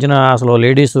ఈ మధ్యన అసలు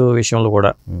లేడీస్ విషయంలో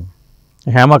కూడా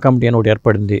హేమా కమిటీ అని ఒకటి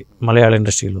ఏర్పడింది మలయాళ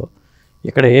ఇండస్ట్రీలో.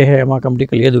 ఇక్కడ ఏ హేమా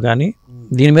కమిటీకి లేదు, కానీ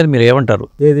దీని మీద మీరు ఏమంటారు?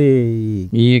 ఏది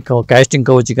ఈ కాస్టింగ్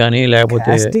కౌచ్ కానీ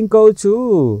లేకపోతే కాస్టింగ్ కౌచ్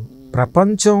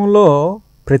ప్రపంచంలో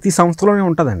ప్రతి సంస్థలోనే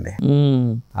ఉంటుందండి.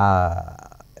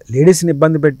 లేడీస్ని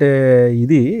ఇబ్బంది పెట్టే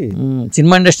ఇది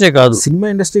సినిమా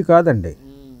ఇండస్ట్రీ కాదండి,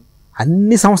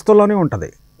 అన్ని సంస్థల్లోనే ఉంటుంది.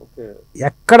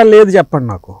 ఎక్కడ లేదు చెప్పండి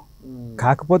నాకు.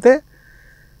 కాకపోతే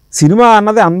సినిమా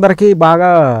అన్నది అందరికీ బాగా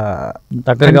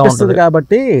దగ్గరగా ఉంటుంది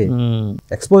కాబట్టి,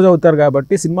 ఎక్స్పోజ్ అవుతారు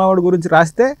కాబట్టి, సినిమా వాడి గురించి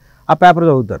రాస్తే ఆ పేపర్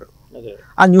చదువుతారు,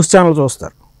 ఆ న్యూస్ ఛానల్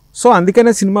చూస్తారు. సో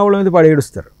అందుకనే సినిమా వాళ్ళ మీద పడి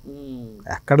ఏడుస్తారు.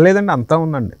 ఎక్కడ లేదండి, అంతా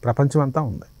ఉందండి, ప్రపంచం అంతా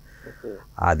ఉంది.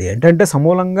 అదేంటంటే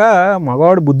సమూలంగా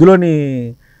మగవాడు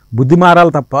బుద్ధి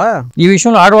మారాలి తప్ప. ఈ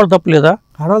విషయంలో ఆడవాళ్ళు తప్పు లేదా?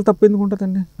 ఆడవాళ్ళు తప్పు ఎందుకు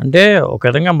ఉంటుందండి? అంటే ఒక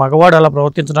విధంగా మగవాడు అలా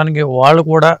ప్రవర్తించడానికి వాళ్ళు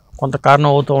కూడా కొంత కారణం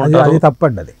అవుతూ ఉంటారు. అది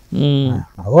తప్పండి. అది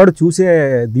మగవాడు చూసే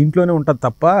దీంట్లోనే ఉంటుంది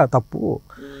తప్పు.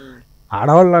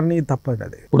 ఆడవాళ్ళని తప్పండి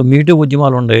అది. ఇప్పుడు మీటూ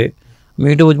ఉద్యమాలు ఉన్నాయి.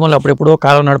 మీటూ ఉద్యమాలు అప్పుడెప్పుడో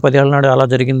కాలం నాడు 10 ఏళ్ళ నాడు అలా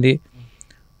జరిగింది,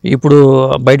 ఇప్పుడు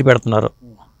బయట పెడుతున్నారు.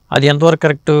 అది ఎంతవరకు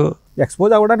కరెక్ట్?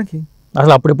 ఎక్స్పోజ్ అవ్వడానికి.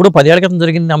 అసలు అప్పుడెప్పుడు 10 ఏళ్ల క్రితం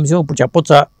జరిగింది అంశం ఇప్పుడు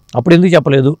చెప్పొచ్చా? అప్పుడు ఎందుకు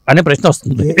చెప్పలేదు అనే ప్రశ్న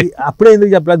వస్తుంది. అప్పుడే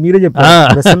ఎందుకు చెప్పలేదు? మీరే చెప్పారు,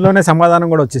 ప్రశ్నలోనే సమాధానం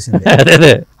కూడా వచ్చేసింది.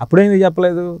 అప్పుడే ఎందుకు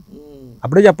చెప్పలేదు?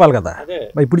 అప్పుడే చెప్పాలి కదా,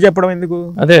 ఇప్పుడు చెప్పడం ఎందుకు?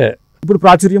 అదే ఇప్పుడు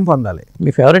ప్రాచుర్యం పొందాలి. మీ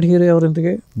ఫేవరెట్ హీరో ఎవరు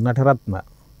ఇంతకీ? నటరత్న,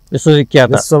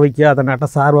 విశ్వవిఖ్యాత నట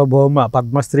సార్వభౌమ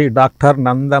పద్మశ్రీ డాక్టర్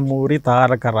నందమూరి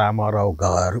తారక రామారావు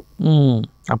గారు.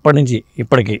 అప్పటి నుంచి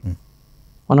ఇప్పటికి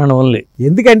ఓన్లీ.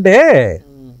 ఎందుకంటే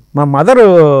మా మదరు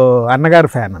అన్నగారు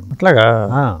ఫ్యాన్. అట్లాగా?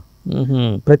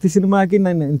 ప్రతి సినిమాకి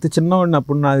నేను ఇంత చిన్న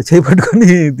ఉన్నప్పుడు నాకు చేపట్టుకొని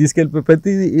తీసుకెళ్ళిపోయి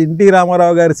ప్రతి ఎన్టీ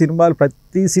రామారావు గారి సినిమాలు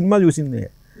ప్రతి సినిమా చూసింది.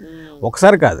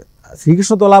 ఒకసారి కాదు,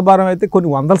 శ్రీకృష్ణ తులాభారం అయితే కొన్ని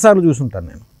 100 సార్లు చూసుంటాను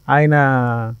నేను. ఆయన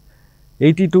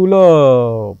 82లో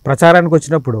ప్రచారానికి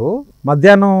వచ్చినప్పుడు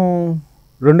మధ్యాహ్నం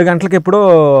 2 గంటలకు ఎప్పుడో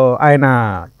ఆయన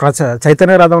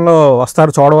చైతన్య రథంలో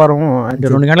వస్తారు చోడవరం. అంటే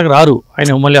 2 గంటలకు రారు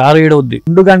ఆయన, మళ్ళీ 6-7 అవుద్ది.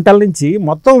 2 గంటల నుంచి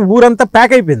మొత్తం ఊరంతా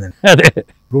ప్యాక్ అయిపోయిందండి. అదే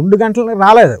 2 గంటలకు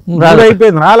రాలేదు, 3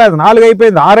 అయిపోయింది, రాలేదు, 4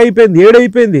 అయిపోయింది, 6 అయిపోయింది, 7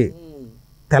 అయిపోయింది,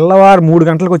 తెల్లవారు 3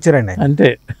 గంటలకు వచ్చారండి. అంతే.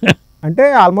 అంటే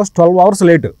ఆల్మోస్ట్ 12 అవర్స్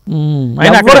లేటు.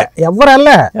 ఎవరు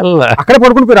వెళ్ళే అక్కడే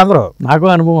పడుకుని పోయారు అందరూ. నాకు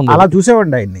అనుభవం అలా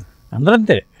చూసేవాడి ఆయన్ని. అందరూ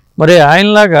అంతే. మరి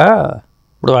ఆయనలాగా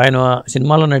ఇప్పుడు ఆయన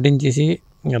సినిమాలో నటించేసి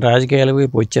రాజకీయాల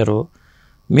వైపు వచ్చారు.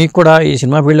 మీకు కూడా ఈ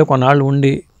సినిమా ఫీల్డ్లో కొన్నాళ్ళు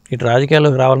ఉండి ఇటు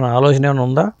రాజకీయాల్లోకి రావాలన్న ఆలోచన ఏమైనా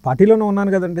ఉందా? పార్టీలోనే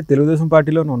ఉన్నాను కదండి, తెలుగుదేశం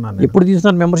పార్టీలోనే ఉన్నాను. ఎప్పుడు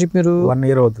తీసుకున్నారు మెంబర్షిప్ మీరు? 1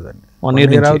 year అవుతుందండి. 1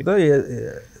 year అవుతుంది,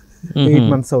 8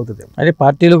 months అవుతుంది. అదే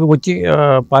పార్టీలోకి వచ్చి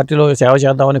పార్టీలో సేవ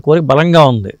చేద్దామని కోరిక బలంగా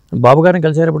ఉంది. బాబు గారిని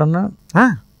కలిసారు ఎప్పుడన్నా?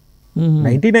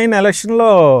 99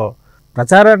 ఎలక్షన్లో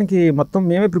ప్రచారానికి మొత్తం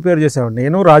మేమే ప్రిపేర్ చేసామండి.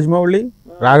 నేను రాజమౌళి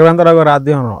రాఘవేంద్రరావు గారి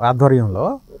ఆధ్వర్యంలో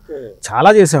చాలా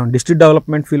చేసామండి. డిస్ట్రిక్ట్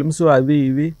డెవలప్మెంట్ ఫిల్మ్స్ అవి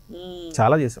ఇవి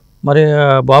చాలా చేసాం. మరి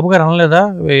బాబు గారు అనలేదా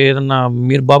ఏదన్నా?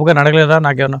 మీరు బాబు గారిని అడగలేదా?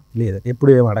 నాకేమన్నా లేదు,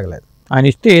 ఎప్పుడు ఏం అడగలేదు. ఆయన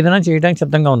ఇస్తే ఏదైనా చేయడానికి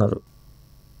సిద్ధంగా ఉన్నారు.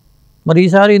 మరి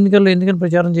ఈసారి ఎందుకని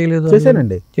ప్రచారం చేయలేదు?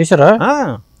 చేశానండి. చేశారా?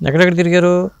 ఎక్కడెక్కడ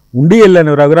తిరిగారు? ఉండి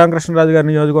వెళ్ళాను. రఘురామకృష్ణరాజు గారి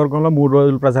నియోజకవర్గంలో 3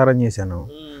 రోజులు ప్రచారం చేశాను.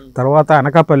 తర్వాత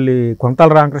అనకాపల్లి కొంతల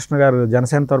రామకృష్ణ గారు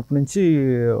జనసేన తరపు నుంచి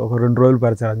ఒక 2 రోజులు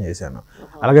ప్రచారం చేశాను.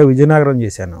 అలాగే విజయనగరం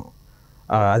చేశాను,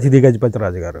 అతిథి గజపతి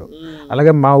రాజు గారు.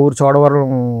 అలాగే మా ఊరు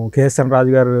చోడవరం కేఎస్ఎన్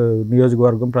రాజు గారు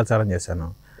నియోజకవర్గం ప్రచారం చేశాను.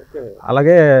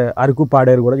 అలాగే అరకు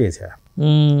పాడేరు కూడా చేశారు.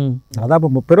 దాదాపు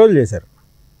 30 రోజులు చేశారు.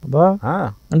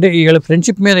 అంటే వీళ్ళ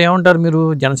ఫ్రెండ్షిప్ మీద ఏమంటారు మీరు?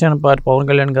 జనసేన పార్టీ పవన్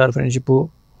కళ్యాణ్ గారు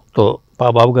ఫ్రెండ్షిప్తో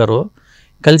బాబు గారు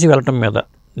కలిసి వెళ్ళటం మీద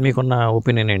మీకున్న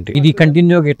ఒపీనియన్ ఏంటి? ఇది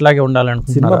కంటిన్యూగా ఇట్లాగే ఉండాలని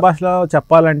సినిమా భాషలో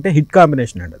చెప్పాలంటే హిట్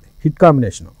కాంబినేషన్ అండి. అది హిట్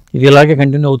కాంబినేషన్. ఇది ఇలాగే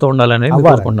కంటిన్యూ అవుతూ ఉండాలని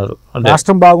కోరుకున్నారు.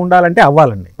 రాష్ట్రం బాగుండాలంటే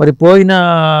అవ్వాలండి. మరి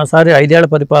పోయినసారి 5 ఏళ్ల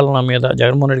పరిపాలన మీద,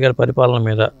 జగన్మోహన్ రెడ్డి గారి పరిపాలన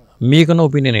మీద మీకున్న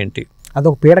ఒపీనియన్ ఏంటి?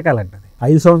 అదొక పీడకల అండి.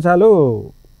 అది 5 సంవత్సరాలు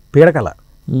పీడకల,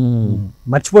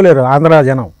 మర్చిపోలేరు ఆంధ్ర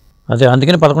జనం. అదే,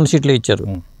 అందుకని 11 సీట్లు ఇచ్చారు.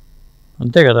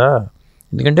 అంతే కదా.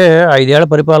 ఎందుకంటే 5 ఏళ్ల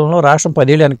పరిపాలనలో రాష్ట్రం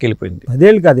 10 ఏళ్ళు వెనక్కి వెళ్ళిపోయింది. 10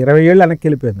 ఏళ్ళు కాదు, 20 ఏళ్ళు వెనక్కి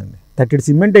వెళ్ళిపోయిందండి. 30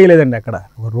 సిమెంట్ వేయలేదండి అక్కడ.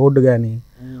 ఒక రోడ్డు కానీ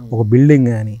ఒక బిల్డింగ్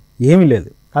కానీ ఏమీ లేదు.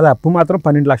 అది అప్పు మాత్రం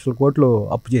 12 లక్షల కోట్లు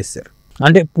అప్పు చేశారు.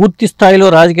 అంటే పూర్తి స్థాయిలో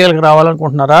రాజకీయాలకు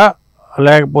రావాలనుకుంటున్నారా,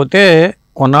 లేకపోతే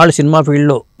కొన్నాళ్ళు సినిమా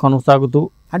ఫీల్డ్లో కొనసాగుతూ?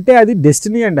 అంటే అది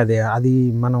డెస్టినీ అండి. అది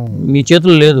మనం మీ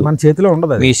చేతుల్లో లేదు, మన చేతిలో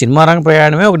ఉండదు. మీ సినిమా రంగ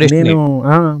ప్రయాణమే ఒక డెస్టినీ.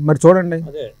 మరి చూడండి,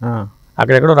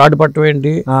 అక్కడెక్కడో రాడ్డు పట్టం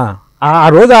ఏంటి? ఆ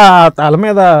రోజు ఆ తల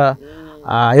మీద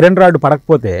ఐరన్ రాడ్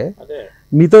పడకపోతే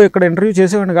మీతో ఇక్కడ ఇంటర్వ్యూ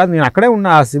చేసేవాడిని కాదు. నేను అక్కడే ఉన్న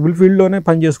ఆ సివిల్ ఫీల్డ్లోనే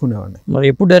పని చేసుకునేవాడిని. మరి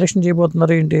ఎప్పుడు డైరెక్షన్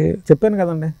చేయబోతున్నారు ఏంటి? చెప్పాను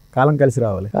కదండి, కాలం కలిసి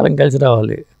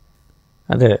రావాలి.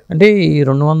 అదే, అంటే ఈ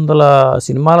 200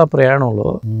 సినిమాల ప్రయాణంలో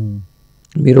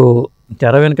మీరు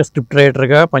తెర వెనుక స్క్రిప్ట్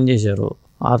రైటర్గా పనిచేశారు,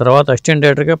 ఆ తర్వాత అసిస్టెంట్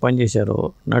డైరెక్టర్గా పనిచేశారు,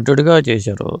 నటుడిగా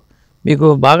చేశారు. మీకు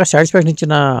బాగా సాటిస్ఫాక్షన్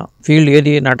ఇచ్చిన ఫీల్డ్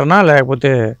ఏది? నటన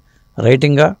లేకపోతే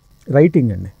రైటింగా?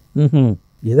 రైటింగ్ అండి.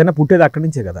 ఏదైనా పుట్టేది అక్కడి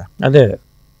నుంచే కదా. అదే,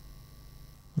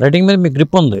 రైటింగ్ మీద మీకు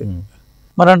గ్రిప్ ఉంది.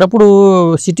 మరి అంటప్పుడు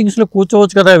సిట్టింగ్స్లో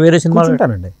కూర్చోవచ్చు కదా. వేరే సినిమా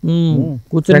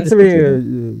కూర్చొని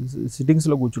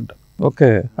సిట్టింగ్స్లో కూర్చుంటాను. ఓకే,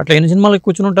 అట్లా ఎన్ని సినిమాలకు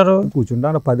కూర్చుంటారు?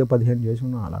 10-15 చేసి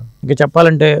ఉన్నా అలా. ఇంకా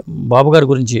చెప్పాలంటే బాబు గారి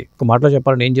గురించి ఒక మాటలో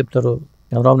చెప్పాలంటే ఏం చెప్తారు?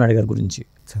 చంద్రబాబు నాయుడు గారి గురించి.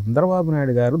 చంద్రబాబు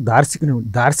నాయుడు గారు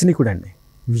దార్శనికుడు అండి,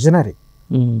 విజనరీ.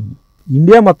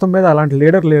 ఇండియా మొత్తం మీద అలాంటి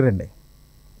లీడర్ లేరండి.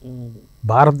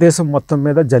 భారతదేశం మొత్తం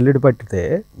మీద జల్లెడు పట్టితే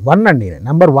 1 అండి,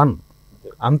 నెంబర్ 1.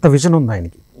 అంత విజన్ ఉంది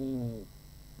ఆయనకి.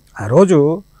 ఆ రోజు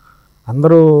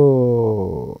అందరూ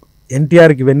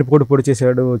ఎన్టీఆర్కి వెన్నుపోటు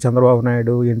పొడిచేశాడు చంద్రబాబు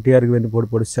నాయుడు, ఎన్టీఆర్కి వెన్నుపోటు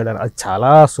పొడిచాడు. అది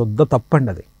చాలా శుద్ధ తప్పు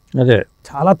అండి. అదే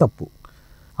చాలా తప్పు.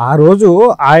 ఆ రోజు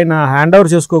ఆయన హ్యాండ్ ఓవర్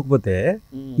చేసుకోకపోతే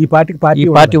ఈ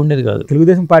పార్టీ ఉండేది కాదు.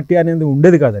 తెలుగుదేశం పార్టీ అనేది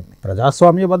ఉండేది కాదండి.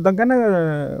 ప్రజాస్వామ్యబద్ధంగానే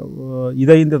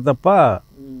ఇదైంది తప్ప.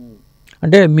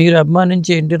 అంటే మీరు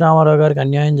అభిమానించి ఎన్టీ రామారావు గారికి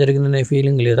అన్యాయం జరిగిందనే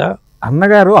ఫీలింగ్ లేదా?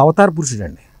 అన్నగారు అవతార పురుషుడు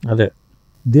అండి. అదే,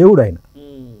 దేవుడు ఆయన.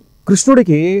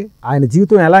 కృష్ణుడికి ఆయన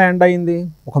జీవితం ఎలా ఎండ్ అయింది?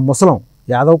 ఒక ముసలం,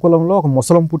 యాదవ కులంలో ఒక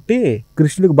ముసలం పుట్టి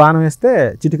కృష్ణుడికి బాణం వేస్తే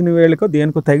చిటికిన వేలుకో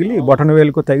దేనికో తగిలి బొటన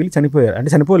వేలుకో తగిలి చనిపోయారు. అంటే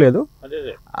చనిపోలేదు,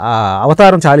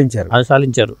 అవతారం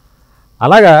చాలించారు.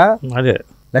 అలాగా అదే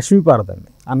లక్ష్మీపార్వతి అండి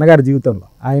అన్నగారి జీవితంలో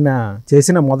ఆయన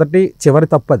చేసిన మొదటి చివరి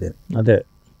తప్పు అదే. అదే,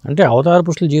 అంటే అవతార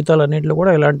పురుషుల జీవితాలు అన్నింటిలో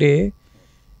కూడా ఇలాంటి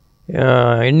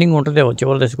ఎండింగ్ ఉంటుందేమో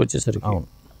చివరి దశకు వచ్చేసరికి. అవును,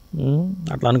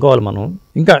 అట్లా అనుకోవాలి మనం.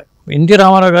 ఇంకా ఎన్టీ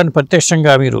రామారావు గారిని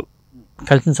ప్రత్యక్షంగా మీరు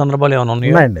కలిసిన సందర్భాలు ఏమైనా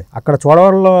ఉన్నాయండి? అక్కడ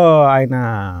చోడవరంలో ఆయన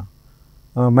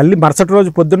మళ్ళీ మరుసటి రోజు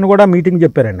పొద్దున్న కూడా మీటింగ్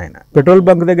చెప్పారండి. ఆయన పెట్రోల్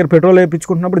బంక్ దగ్గర పెట్రోల్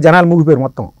వేయించుకుంటున్నప్పుడు జనాలు మూగిపోయారు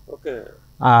మొత్తం.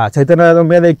 ఆ చైతన్య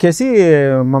మీద ఎక్కేసి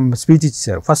స్పీచ్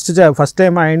ఇచ్చారు. ఫస్ట్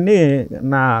టైం ఆయన్ని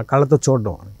నా కళ్ళతో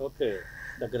చూడడం.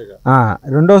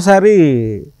 రెండోసారి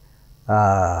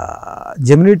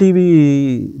జెమినీ టీవీ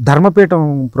ధర్మపీఠం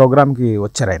ప్రోగ్రామ్కి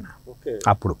వచ్చారు ఆయన.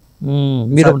 అప్పుడు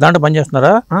మీరు దాంట్లో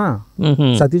పనిచేస్తున్నారా?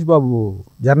 సతీష్ బాబు,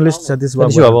 జర్నలిస్ట్ సతీష్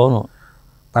బాబు,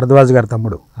 భరద్వాజ్ గారి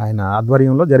తమ్ముడు, ఆయన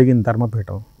ఆధ్వర్యంలో జరిగింది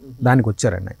ధర్మపీఠం. దానికి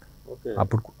వచ్చారండి ఆయన.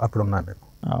 అప్పుడు ఉన్నాను నేను.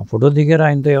 ఫోటో దిగారా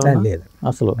ఆయనతో? లేదు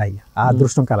అసలు, అయ్యా ఆ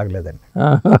అదృష్టం కలగలేదండి.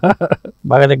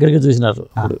 బాగా దగ్గరికి చూసినారు.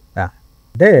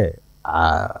 అంటే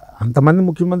అంతమంది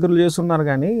ముఖ్యమంత్రులు చేస్తున్నారు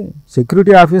కానీ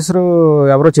సెక్యూరిటీ ఆఫీసరు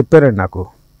ఎవరో చెప్పారండి నాకు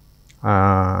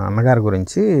అన్నగారి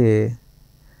గురించి.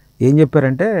 ఏం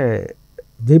చెప్పారంటే,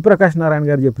 జయప్రకాష్ నారాయణ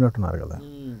గారు చెప్పినట్టున్నారు కదా,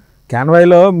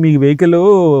 క్యాన్వాయ్లో మీ వెహికల్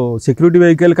సెక్యూరిటీ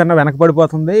వెహికల్ కన్నా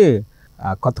వెనకబడిపోతుంది,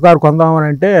 కొత్త కారు కొందామని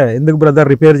అంటే ఎందుకు బ్రదర్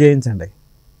రిపేర్ చేయించండి.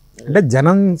 అంటే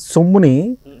జనం సొమ్ముని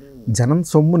జనం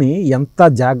సొమ్ముని ఎంత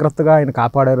జాగ్రత్తగా ఆయన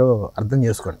కాపాడారో అర్థం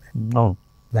చేసుకోండి. అవును.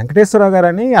 వెంకటేశ్వరరావు గారు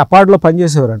అని అపార్డ్లో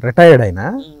పనిచేసేవారు, రిటైర్డ్ ఆయన,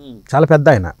 చాలా పెద్ద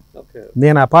ఆయన.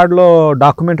 నేను అపార్డ్లో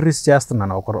డాక్యుమెంటరీస్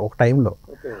చేస్తున్నాను ఒక టైంలో.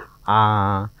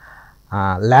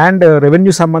 ల్యాండ్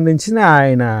రెవెన్యూ సంబంధించిన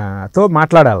ఆయనతో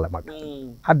మాట్లాడాలన్నమాట.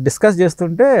 అది డిస్కస్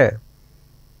చేస్తుంటే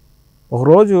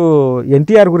ఒకరోజు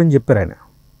ఎన్టీఆర్ గురించి చెప్పారు ఆయన,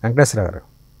 వెంకటేశ్వర గారు.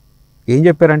 ఏం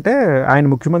చెప్పారంటే, ఆయన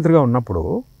ముఖ్యమంత్రిగా ఉన్నప్పుడు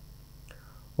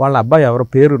వాళ్ళ అబ్బాయి ఎవరో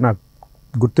పేరు నాకు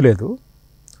గుర్తులేదు,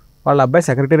 వాళ్ళ అబ్బాయి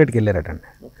సెక్రటేరియట్కి వెళ్ళారటండి.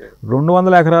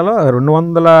 200 ఎకరాలు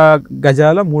 200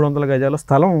 గజాలు 300 గజాల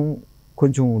స్థలం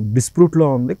కొంచెం డిస్ప్యూట్లో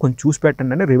ఉంది, కొంచెం చూసి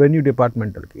పెట్టండి అని రెవెన్యూ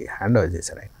డిపార్ట్మెంట్కి హ్యాండ్ ఓవర్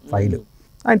చేశారు ఆయన ఫైల్.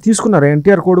 ఆయన తీసుకున్నారు,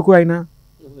 ఎన్టీఆర్ కొడుకు ఆయన,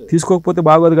 తీసుకోకపోతే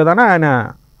బాగోదు కదా అని ఆయన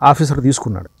ఆఫీసర్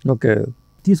తీసుకున్నాడు. ఓకే.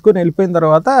 తీసుకొని వెళ్ళిపోయిన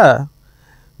తర్వాత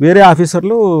వేరే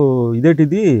ఆఫీసర్లు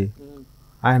ఇదేటిది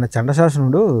ఆయన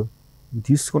చండశాసనుడు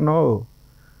తీసుకున్నావు,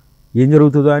 ఏం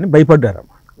జరుగుతుందో అని భయపడ్డారు.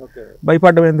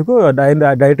 భయపడ్డం ఎందుకు,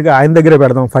 డైరెక్ట్గా ఆయన దగ్గరే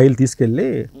పెడదాం ఫైల్ తీసుకెళ్ళి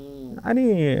అని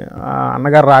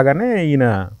అన్నగారు రాగానే ఈయన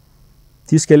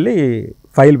తీసుకెళ్ళి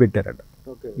ఫైల్ పెట్టారట.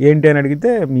 ఏంటి అని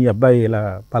అడిగితే, మీ అబ్బాయి ఇలా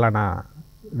పలానా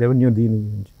రెవెన్యూ దీని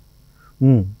గురించి,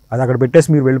 అది అక్కడ పెట్టేసి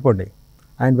మీరు వెళ్ళిపోండి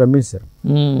ఆయన పంపించారు.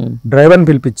 డ్రైవర్ని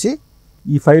పిలిపించి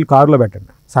ఈ ఫైల్ కారులో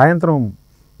పెట్టండి, సాయంత్రం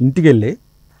ఇంటికి వెళ్ళి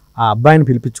ఆ అబ్బాయిని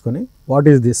పిలిపించుకొని, వాట్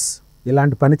ఈస్ దిస్,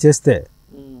 ఇలాంటి పని చేస్తే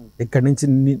ఇక్కడి నుంచి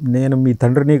నేను మీ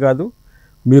తండ్రిని కాదు,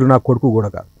 మీరు నా కొడుకు కూడా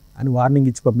కాదు అని వార్నింగ్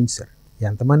ఇచ్చి పంపించారు.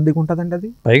 ఎంతమందికి ఉంటుందండి అది?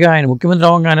 పైగా ఆయన ముఖ్యమంత్రి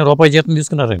అవ్వగానే రూపాయి జీతం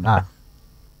తీసుకున్నారు.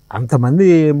 అంతమంది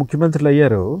ముఖ్యమంత్రులు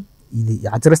అయ్యారు, ఇది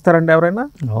ఆచరిస్తారండి ఎవరైనా?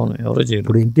 అవును, ఎవరు చేయరు.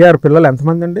 ఇప్పుడు ఎన్టీఆర్ పిల్లలు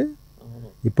ఎంతమంది అండి?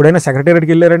 ఎప్పుడైనా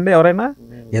సెక్రటేరియట్కి వెళ్ళారండి ఎవరైనా?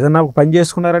 ఏదన్నా ఒక పని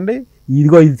చేసుకున్నారండి?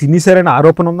 ఇదిగో ఇది తినేసారని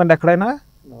ఆరోపణ ఉందండి ఎక్కడైనా?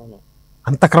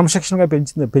 అంత క్రమశిక్షణగా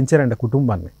పెంచారండి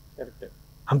కుటుంబాన్ని,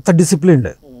 అంత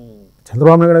డిసిప్లిన్డ్.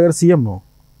 చంద్రబాబు నాయుడు గారు సీఎం,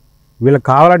 వీళ్ళకి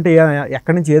కావాలంటే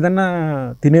ఎక్కడి నుంచి ఏదన్నా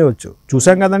తినేయవచ్చు.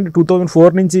 చూసాం కదండి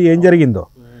 2004 నుంచి ఏం జరిగిందో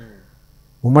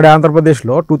ఉమ్మడి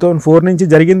ఆంధ్రప్రదేశ్లో. 2004 నుంచి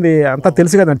జరిగింది అంతా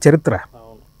తెలుసు కదండి చరిత్ర,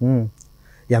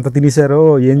 ఎంత తినేశారో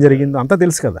ఏం జరిగిందో అంతా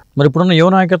తెలుసు కదా. మరి ఇప్పుడున్న యువ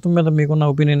నాయకత్వం మీద మీకున్న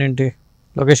ఒపీనియన్ ఏంటి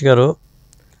లోకేష్ గారు?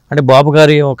 అంటే బాబు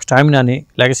గారి ఒక స్టామినాని,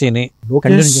 లెగసీని.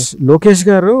 లోకేష్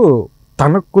గారు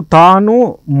తనకు తాను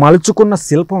మలుచుకున్న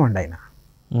శిల్పం అండి ఆయన.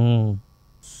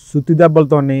 సుత్తి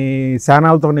దెబ్బలతోని,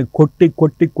 శానాలతోని కొట్టి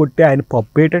కొట్టి కొట్టి ఆయన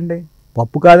పప్పు ఏంటండి?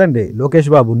 పప్పు కాదండి లోకేష్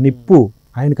బాబు, నిప్పు.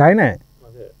 ఆయననే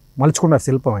మలుచుకున్నారు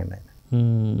శిల్పం ఆయన.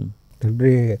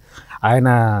 ఆయన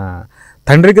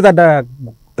తండ్రికి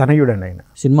తనయుడండి ఆయన.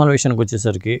 సినిమాల విషయానికి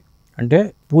వచ్చేసరికి అంటే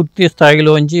పూర్తి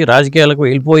స్థాయిలోంచి రాజకీయాలకు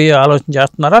వెళ్ళిపోయి ఆలోచన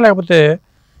చేస్తున్నారా, లేకపోతే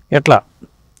ఎట్లా?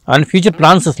 ఆయన ఫ్యూచర్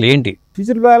ప్లాన్స్ అసలు ఏంటి?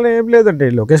 ఫ్యూచర్ ప్లాన్ ఏం లేదండి.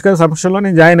 లోకేష్ గారి సమక్షంలో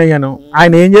నేను జాయిన్ అయ్యాను.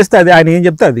 ఆయన ఏం చేస్తే అది, ఆయన ఏం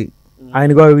చెప్తే అది.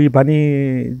 ఆయనగో ఈ పని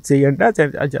చెయ్యంటే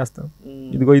అది చేస్తాం,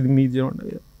 ఇదిగో ఇది మీ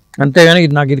జీవనం. అంతేగాని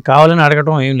ఇది నాకు ఇది కావాలని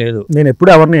అడగటం ఏం లేదు. నేను ఎప్పుడు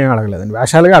ఎవరిని ఏం అడగలేదండి,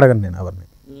 వేషాలుగా అడగను నేను ఎవరిని.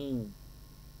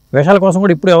 వేషాల కోసం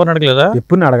కూడా ఇప్పుడు ఎవరిని అడగలేదా?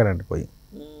 ఎప్పుడు అడగనండి. పోయి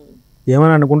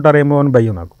ఏమని అనుకుంటారేమో అని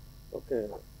భయం నాకు,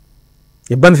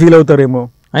 ఇబ్బంది ఫీల్ అవుతారేమో.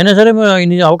 అయినా సరే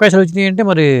ఇన్ని అవకాశాలు వచ్చినాయి అంటే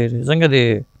మరి నిజంగా అది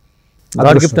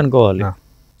గాడ్ గిఫ్ట్ అనుకోవాలి.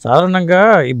 సాధారణంగా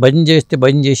ఈ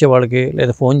భజన చేసే వాళ్ళకి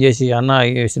లేదా ఫోన్ చేసి, అన్న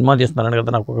ఈ సినిమా తీస్తున్నాను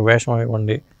కదా నాకు ఒక వేషం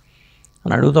ఇవ్వండి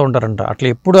అని అడుగుతూ ఉంటారంట. అట్లా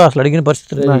ఎప్పుడు అసలు అడిగిన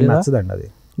పరిస్థితి నచ్చదండి అది.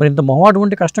 మరి ఇంత మొహమాటం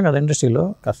ఉంటే కష్టం కదా ఇండస్ట్రీలో.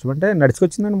 కష్టం అంటే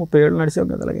నడుచుకొచ్చిందండి, 30 ఏళ్ళు నడిచాం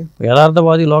కదా. అలాగే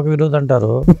యథార్థవాది లోక విరోధి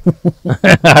అంటారు.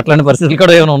 అట్లాంటి పరిస్థితులు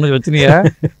కూడా ఏమైనా వచ్చినాయా?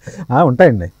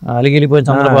 ఉంటాయండి. అలిగిలిపోయిన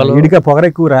సందర్భాలు. వీడిగా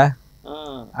పొగరెక్కువరా,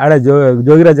 ఆడ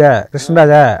జోగిరాజా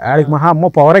కృష్ణరాజా ఆడికి మహా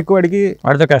అమ్మ పొగరెక్కువ,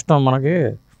 వాడితో కష్టం మనకి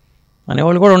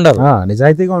అనేవాళ్ళు కూడా ఉండరు.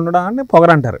 నిజాయితీగా ఉండడం అని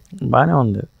పొగరంటారు. బాగానే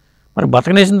ఉంది. మరి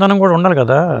బతకనేసిన తనం కూడా ఉండాలి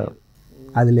కదా.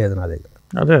 అది లేదు నా దగ్గర.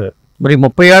 అదే మరి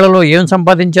 30 ఏళ్లలో ఏం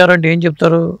సంపాదించారు అంటే ఏం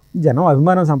చెప్తారు? జనం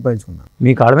అభిమానం సంపాదించుకున్నారు.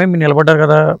 మీ కాడమే మీరు నిలబడ్డారు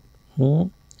కదా,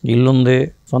 ఇల్లు ఉంది,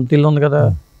 సొంత ఇల్లు ఉంది కదా.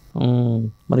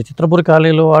 మరి చిత్రపురి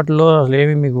ఖాళీలో వాటిలో అసలు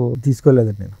ఏమి మీకు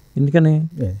తీసుకోలేదండి నేను. ఎందుకని?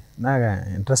 నాకు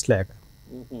ఇంట్రెస్ట్ లేక.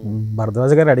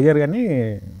 భరద్వాజ్ గారు అడిగారు కానీ.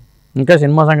 ఇంకా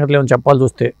సినిమా సంగతులు ఏమైనా చెప్పాలి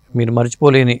చూస్తే మీరు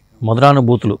మర్చిపోలేని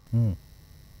మధురానుభూతులు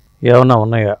ఏమన్నా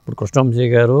ఉన్నాయా? ఇప్పుడు కృష్ణవంశీ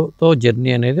గారుతో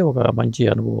జర్నీ అనేది ఒక మంచి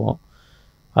అనుభవం.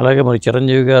 అలాగే మరి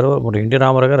చిరంజీవి గారు, మరి ఎన్టీ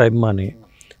రామారావు గారు అభిమాని.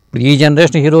 ఇప్పుడు ఈ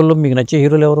జనరేషన్ హీరోల్లో మీకు నచ్చే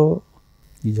హీరోలు ఎవరు?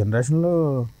 ఈ జనరేషన్లో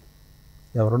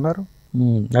ఎవరున్నారు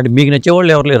అంటే మీకు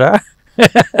నచ్చేవాళ్ళు ఎవరు లేరా?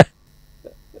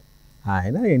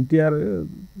 ఆయన ఎన్టీఆర్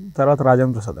తర్వాత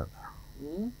రాజేంద్ర ప్రసాద్ అంట,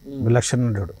 విలక్షణ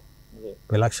నటుడు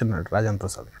రాజేంద్ర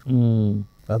ప్రసాద్.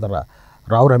 తర్వాత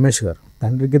రావు రమేష్ గారు,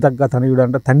 తండ్రికి తగ్గ తనయుడు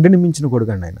అంటే తండ్రిని మించిన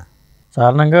కొడుకు అండి ఆయన.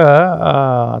 సాధారణంగా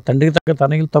తండ్రికి తగ్గ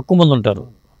తనయులు తక్కువ మంది ఉంటారు,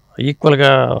 ఈక్వల్గా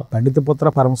పండిత పుత్ర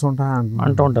పరమశుంఠ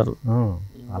అంటూ ఉంటారు.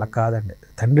 అలా కాదండి,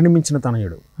 తండ్రిని మించిన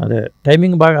తనయుడు. అదే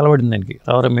టైమింగ్ బాగా అలవడింది దానికి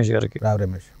రావు రమేష్ గారికి. రావు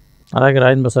రమేష్, అలాగే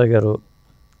రాజేంద్ర ప్రసాద్ గారు,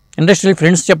 ఇండస్ట్రీ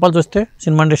ఫ్రెండ్స్ చెప్పాల్సి వస్తే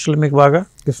సినిమా ఇండస్ట్రీలో మీకు బాగా?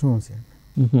 కృష్ణవంశీ,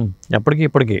 ఎప్పటికీ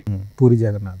ఇప్పటికీ పూరి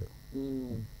జగన్నాథ్,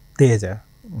 తేజ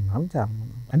ఉన్నాం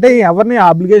చాలామంది. అంటే ఎవరిని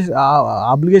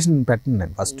ఆబ్లిగేషన్ పెట్టండి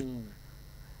నేను ఫస్ట్,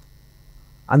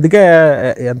 అందుకే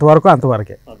ఎంతవరకు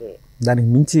అంతవరకే. దానికి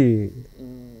మించి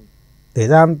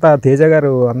తేజ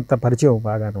గారు అంత పరిచయం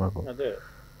బాగా నాకు.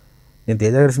 నేను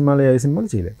తేజ గారి సినిమాలు ఏ సినిమాలు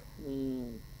చేయలేదు.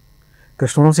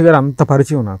 కృష్ణవంశీ గారు అంత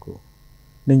పరిచయం నాకు.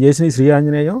 నేను చేసిన శ్రీ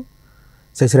ఆంజనేయం,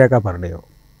 శశిరేఖ పరిణయం,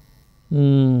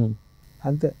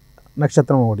 అంతే.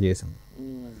 నక్షత్రం ఒకటి చేశాను.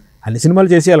 అన్ని సినిమాలు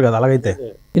చేసేయాలి కదా అలాగైతే.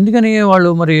 ఎందుకని వాళ్ళు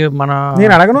మరి మన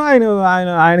నేను అడగను,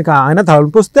 ఆయన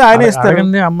తలుపు వస్తే ఆయన ఇస్తారు.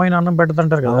 అమ్మాయిని అన్నం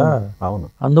పెడతంటారు కదా. అవును,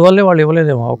 అందువల్లే వాళ్ళు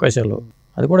ఇవ్వలేదేమో అవకాశాలు.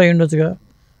 అది కూడా ఉండొచ్చుగా.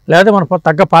 లేకపోతే మన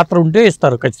తగ్గ పాత్ర ఉంటే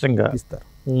ఇస్తారు, ఖచ్చితంగా ఇస్తారు.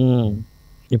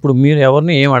 ఇప్పుడు మీరు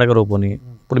ఎవరిని ఏం అడగరు పోనీ.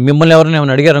 ఇప్పుడు మిమ్మల్ని ఎవరిని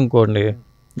ఏమైనా అడిగారు అనుకోండి,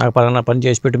 నాకు పలానా పని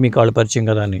చేసి పెట్టి మీకు వాళ్ళు పరిచయం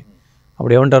కదా అని,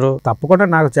 అప్పుడు ఏమంటారు? తప్పకుండా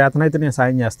నాకు చేతనైతే నేను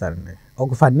సాయం చేస్తానండి.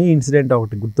 ఒక ఫన్నీ ఇన్సిడెంట్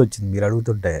ఒకటి గుర్తొచ్చింది మీరు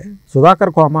అడుగుతుంటే.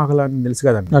 సుధాకర్ కోమాకల్ అని తెలుసు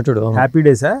కదండి, నటుడు. హ్యాపీ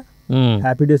డేసా,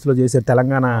 హ్యాపీ డేస్లో చేసే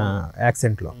తెలంగాణ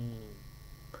యాక్సెంట్లో.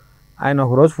 ఆయన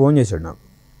ఒకరోజు ఫోన్ చేశాడు నాకు.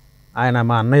 ఆయన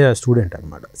మా అన్నయ్య స్టూడెంట్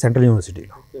అనమాట, సెంట్రల్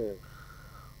యూనివర్సిటీలో.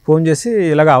 ఫోన్ చేసి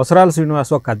ఇలాగ అవసరాల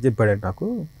శ్రీనివాస్ ఒక కథ చెప్పాడండి నాకు,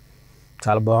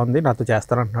 చాలా బాగుంది, నాతో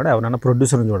చేస్తానంటున్నాడు, ఎవరైనా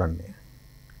ప్రొడ్యూసర్ని చూడండి.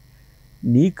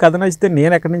 నీకు కథ నచ్చితే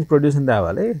నేను ఎక్కడి నుంచి ప్రొడ్యూసర్ని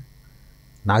తేవాలి,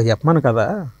 నాకు చెప్పమను కదా,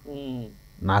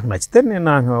 నాకు నచ్చితే నేను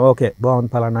నాకు ఓకే బాగుంది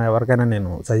ఫలానా ఎవరికైనా నేను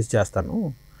సజెస్ట్ చేస్తాను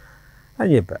అని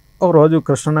చెప్పా. ఒకరోజు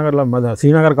కృష్ణనగర్లో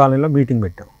శ్రీనగర్ కాలనీలో మీటింగ్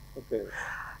పెట్టాం.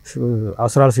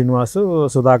 అవసరాల శ్రీనివాసు,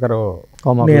 సుధాకర్,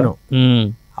 నేను.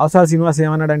 అవసరాల శ్రీనివాస్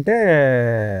ఏమన్నాడంటే,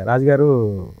 రాజుగారు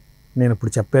నేను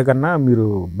ఇప్పుడు చెప్పే కన్నా మీరు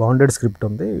బౌండెడ్ స్క్రిప్ట్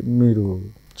ఉంది, మీరు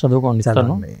చదువుకోండి,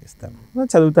 ఇస్తాను,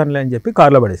 చదువుతానులే అని చెప్పి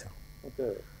కారులో పడేశాను.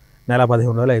 నెల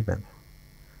 15 రోజులు అయిపోయింది,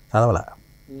 చదవలా.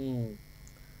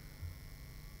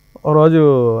 ఓ రోజు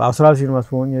అవసరాల శ్రీనివాస్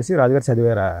ఫోన్ చేసి, రాజుగారు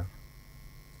చదివారా,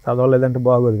 చదవలేదంటే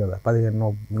బాగోదు కదా,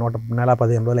 నెల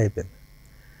 15 రోజులు అయిపోయింది,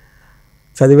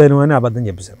 చదివాను అని అబద్ధం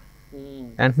చెప్పేశాను.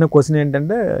 వెంటనే క్వశ్చన్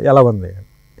ఏంటంటే ఎలా ఉంది,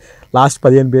 లాస్ట్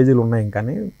 15 పేజీలు ఉన్నాయి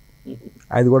కానీ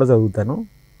అది కూడా చదువుతాను,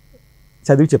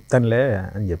 చదివి చెప్తానులే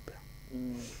అని చెప్పి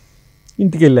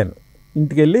ఇంటికి వెళ్ళాను.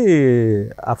 ఇంటికి వెళ్ళి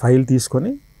ఆ ఫైల్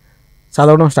తీసుకొని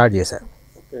చదవడం స్టార్ట్ చేశాను.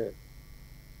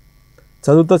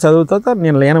 చదువుతా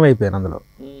నేను లీనమైపోయాను అందులో.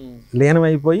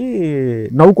 లీనమైపోయి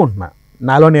నవ్వుకుంటున్నా,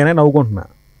 నాలో నేనే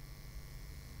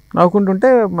నవ్వుకుంటుంటే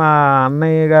మా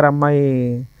అన్నయ్య గారు అమ్మాయి,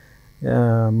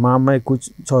 మా అమ్మాయి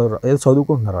ఏదో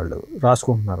చదువుకుంటున్నారు, వాళ్ళు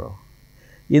రాసుకుంటున్నారు.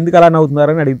 ఎందుకు అలా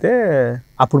నవ్వుతున్నారని అడిగితే,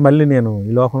 అప్పుడు మళ్ళీ నేను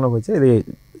ఈ లోకంలోకి వచ్చి, ఇది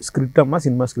స్క్రిప్ట్ అమ్మా,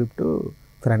 సినిమా స్క్రిప్ట్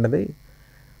ఫ్రెండ్ది,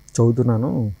 చదువుతున్నాను.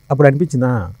 అప్పుడు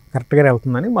అనిపించిందా కరెక్ట్గా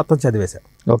వెళ్తుందని మొత్తం చదివేశాను.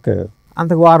 ఓకే.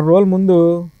 అంతకు 6 రోజుల ముందు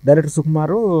డైరెక్టర్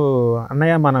సుకుమారు,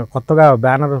 అన్నయ్య మన కొత్తగా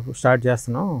బ్యానర్ స్టార్ట్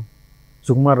చేస్తున్నాం,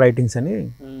 సుకుమార్ రైటింగ్స్ అని,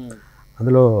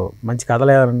 అందులో మంచి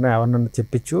కథలు ఎవరన్నా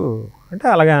చెప్పించు అంటే,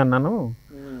 అలాగే అన్నాను.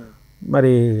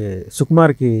 మరి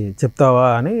సుకుమార్కి చెప్తావా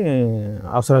అని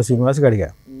అవసరాల శ్రీనివాస్కి అడిగా.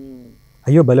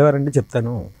 అయ్యో భలేవారంటే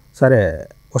చెప్తాను, సరే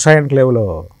ఉషా ఎన్క్లేవ్లో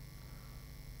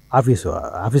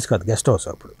ఆఫీస్ కాదు గెస్ట్ హౌస్,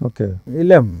 అప్పుడు ఓకే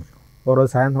వెళ్ళాం. ఓ రోజు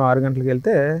సాయంత్రం 6 గంటలకు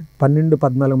వెళ్తే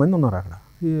 12-14 మంది ఉన్నారు అక్కడ.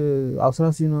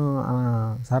 అవసరం సీను,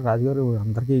 సార్ రాజుగారు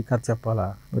అందరికీ కథ చెప్పాలా,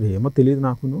 మరి ఏమో తెలియదు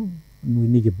నాకును,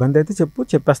 నీకు ఇబ్బంది అయితే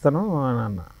చెప్పేస్తాను అని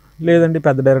అన్న. లేదండి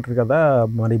పెద్ద డైరెక్టర్ కదా,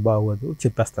 మరి బాగోదు,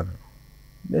 చెప్పేస్తాను.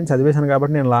 నేను చదివేశాను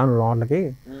కాబట్టి నేను వాళ్ళకి,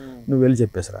 నువ్వు వెళ్ళి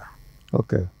చెప్పేసిరా.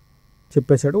 ఓకే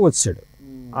చెప్పేశాడు, వచ్చాడు.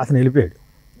 అతను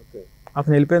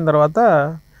వెళ్ళిపోయిన తర్వాత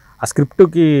ఆ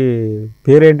స్క్రిప్ట్కి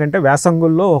పేరు ఏంటంటే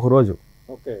వేసంగుల్లో ఒకరోజు.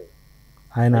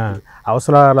 ఆయన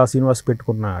అవసరాల శ్రీనివాస్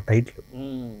పెట్టుకున్న టైటిల్.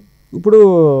 ఇప్పుడు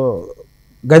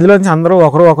గదిలోంచి అందరూ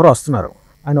ఒకరు వస్తున్నారు,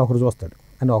 ఆయన ఒకరు చూస్తాడు,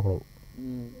 ఆయన ఒకరు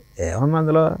ఏమన్నా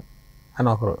అందులో ఆయన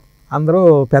ఒకరు, అందరూ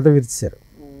పెద్ద విరిచారు.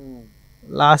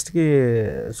 లాస్ట్కి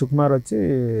సుకుమార్ వచ్చి,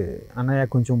 అన్నయ్య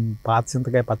కొంచెం పాత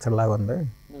చింతకాయ పచ్చడిలాగా ఉంది,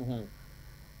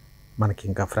 మనకి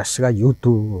ఇంకా ఫ్రెష్గా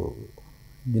యూత్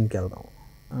దీనికి వెళ్దాం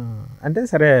అంటే,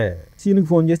 సరే సీన్కి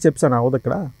ఫోన్ చేసి చెప్తాను, అవ్వదు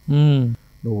ఇక్కడ,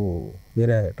 నువ్వు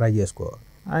వేరే ట్రై చేసుకో.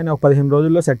 ఆయన ఒక 15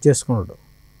 రోజుల్లో సెట్ చేసుకున్నాడు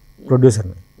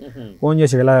ప్రొడ్యూసర్ని. ఫోన్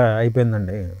చేసి ఇలా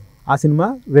అయిపోయిందండి, ఆ సినిమా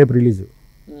రేపు రిలీజు.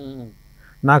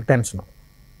 నాకు టెన్షన్,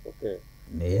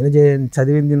 నేను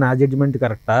చదివింది నా జడ్జిమెంట్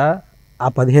కరెక్టా, ఆ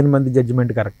 15 మంది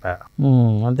జడ్జిమెంట్ కరెక్టా?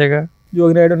 అంతేగా.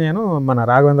 జోగినాయుడు నేను మన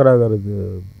రాఘవేంద్రరావు గారు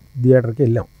థియేటర్కి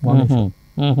వెళ్ళాం,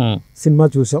 సినిమా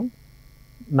చూసాం,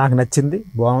 నాకు నచ్చింది,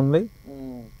 బాగుంది,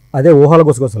 అదే ఊహల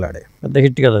గుసగుసలాడే పెద్ద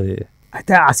హిట్ కదా అది.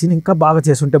 అయితే ఆ సీన్ ఇంకా బాగా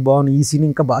చేసుంటే బాగుంది, ఈ సీన్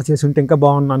ఇంకా బాగా చేసుంటే ఇంకా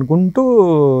బాగుంది అనుకుంటూ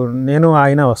నేను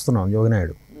ఆయన వస్తున్నాం.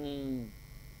 జోగినాయుడు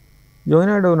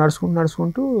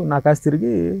నడుచుకుంటూ నా కాసి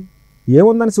తిరిగి,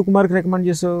 ఏముందని సుకుమార్కి రికమెండ్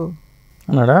చేసావు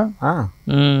అన్నాడా?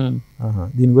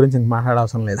 దీని గురించి ఇంక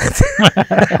మాట్లాడవసరం లేదు.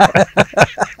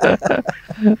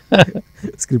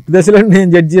 స్క్రిప్ట్ దశలో నేను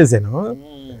జడ్జ్ చేశాను,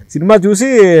 సినిమా చూసి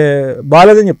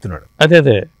బాగాలేదని చెప్తున్నాడు. అదే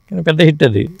అదే పెద్ద హిట్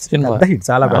అది సినిమా, పెద్ద హిట్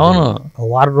చాలా. అవును.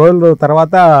 వారం రోజుల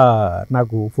తర్వాత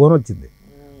నాకు ఫోన్ వచ్చింది,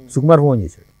 సుకుమార్ ఫోన్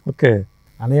చేశాడు. ఓకే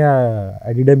అన్నయ్య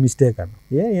ఐ డిడ్ ఏ మిస్టేక్ అన్న.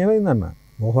 ఏమైందన్న?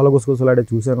 మొహాల గుసగుసలాడే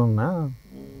చూశానన్నా,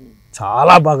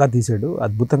 చాలా బాగా తీశాడు,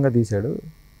 అద్భుతంగా తీశాడు,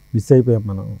 మిస్ అయిపోయాం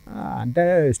మనం అంటే.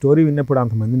 స్టోరీ విన్నప్పుడు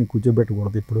అంతమందిని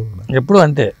కూర్చోబెట్టకూడదు ఎప్పుడు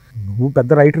అంతే. నువ్వు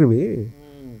పెద్ద రైటర్వి,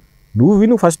 నువ్వు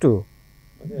విను ఫస్ట్.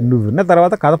 నువ్వు విన్న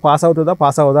తర్వాత కథ పాస్ అవుతుందా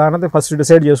పాస్ అవుదా అన్నది ఫస్ట్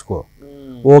డిసైడ్ చేసుకో.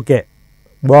 ఓకే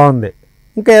బాగుంది,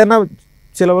 ఇంకా ఏదైనా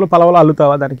చిలవలు పలవలు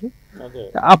అల్లుతావా దానికి,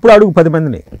 అప్పుడు అడుగు 10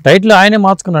 మందిని. టైటిల్ ఆయనే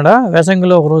మార్చుకున్నాడా?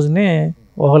 వేసంగిలో ఒక రోజుని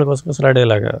ఊహల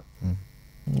గుసగుసలాడేలాగా.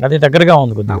 అది దగ్గరగా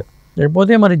ఉంది కొద్దిగా.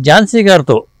 లేకపోతే మరి ఝాన్సీ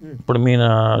గారితో ఇప్పుడు మీ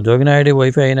జోగినాయుడు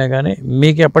వైఫ్ అయినా కానీ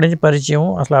మీకు ఎప్పటి నుంచి పరిచయం,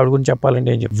 అసలు ఆవిడ గురించి చెప్పాలంటే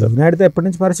ఏం చెప్తారు? జోగినాయుడితో ఎప్పటి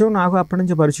నుంచి పరిచయం? నాకు అప్పటి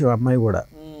నుంచి పరిచయం. అమ్మాయి కూడా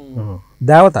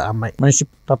దేవత అమ్మాయి, మనిషి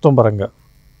తత్వం పరంగా.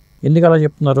 ఎందుకు అలా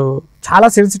చెప్తున్నారు? చాలా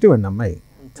సెన్సిటివ్ అండి అమ్మాయి,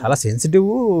 చాలా సెన్సిటివ్.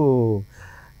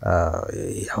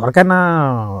 ఎవరికైనా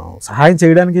సహాయం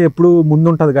చేయడానికి ఎప్పుడు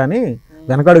ముందుంటుంది కానీ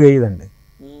వెనకడుగు వేయదండి.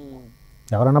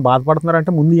 ఎవరైనా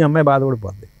బాధపడుతున్నారంటే ముందు ఈ అమ్మాయి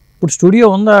బాధపడిపోద్ది. ఇప్పుడు స్టూడియో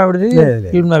ఉందా ఆవిడది?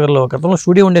 ఫిల్మ్ నగర్లో గతంలో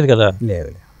స్టూడియో ఉండేది కదా.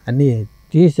 లేదు, అన్నీ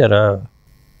తీసారా?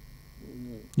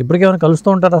 ఇప్పటికేమైనా కలుస్తూ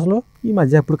ఉంటారు అసలు? ఈ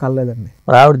మధ్య ఎప్పుడు కలలేదండి.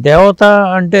 మరి ఆవిడ దేవత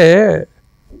అంటే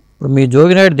ఇప్పుడు మీ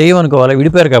జోగినాయుడు దెయ్యం అనుకోవాలి,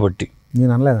 విడిపోయారు కాబట్టి.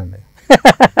 నేను అనలేదండి.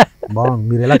 బాగుంది,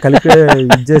 మీరు ఎలా కలిపి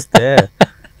ఇది చేస్తే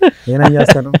నేనేం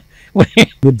చేస్తాను.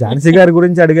 మీరు ఝాన్సీ గారి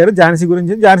గురించి అడిగారు, ఝాన్సీ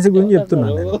గురించి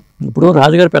చెప్తున్నాను నేను. ఇప్పుడు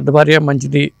రాజుగారు పెద్ద భార్య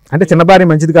మంచిది అంటే చిన్న భార్య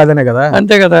మంచిది కాదనే కదా.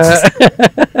 అంతే కదా.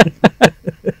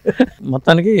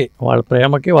 మొత్తానికి వాళ్ళ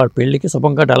ప్రేమకి వాళ్ళ పెళ్లికి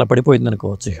శుభం కార్డు అలా పడిపోయింది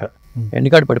అనుకోవచ్చు. ఇక ఎండ్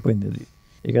కార్డు పడిపోయింది అది.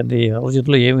 ఇక అది ఎవరి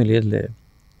చేతిలో ఏమీ లేదులే.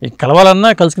 ఇక కలవాలన్నా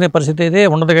కలుసుకునే పరిస్థితి అయితే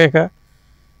ఉండదుగా. ఇక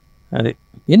అది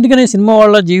ఎందుకని సినిమా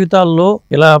వాళ్ళ జీవితాల్లో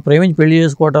ఇలా ప్రేమించి పెళ్లి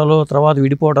చేసుకోవటాలు తర్వాత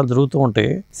విడిపోవటాలు జరుగుతూ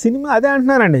ఉంటాయి. సినిమా అదే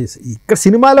అంటున్నానండి, ఇక్కడ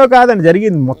సినిమాలో కాదండి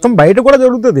జరిగింది, మొత్తం బయట కూడా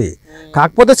జరుగుతుంది.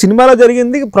 కాకపోతే సినిమాలో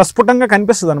జరిగింది ప్రస్ఫుటంగా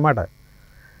కనిపిస్తుంది అనమాట.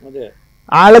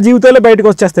 వాళ్ళ జీవితాల్లో బయటకు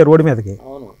వచ్చేస్తాయి రోడ్డు మీదకి.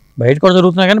 బయట కూడా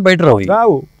జరుగుతున్నాయి కానీ బయట రావు.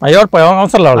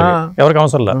 అవసరం రావాలి, ఎవరికి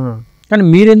అవసరం లా. కానీ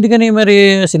మీరు ఎందుకని మరి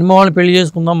సినిమా వాళ్ళని పెళ్లి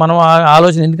చేసుకుందాం మనం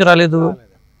ఆలోచన ఎందుకు రాలేదు?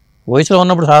 వయసులో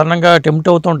ఉన్నప్పుడు సాధారణంగా టెంప్ట్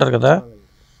అవుతూ ఉంటారు కదా,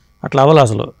 అట్లా అవ్వాలి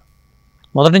అసలు.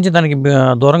 మొదటి నుంచి దానికి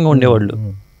దూరంగా ఉండేవాళ్ళు.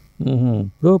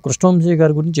 ఇప్పుడు కృష్ణవంశీ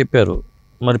గారి గురించి చెప్పారు,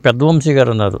 మరి పెద్ద వంశీ గారు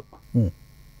అన్నారు,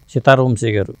 సితార వంశీ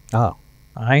గారు.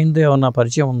 ఆయనతో ఏమన్నా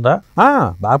పరిచయం ఉందా?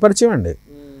 బాగా పరిచయం అండి.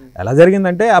 ఎలా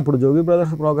జరిగిందంటే అప్పుడు జోగి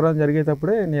బ్రదర్స్ ప్రోగ్రామ్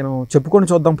జరిగేటప్పుడే నేను చెప్పుకొని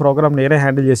చూద్దాం ప్రోగ్రామ్ నేనే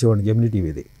హ్యాండిల్ చేసేవాడిని. జెమినీ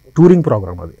టీవీది టూరింగ్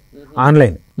ప్రోగ్రామ్, అది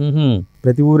ఆన్లైన్.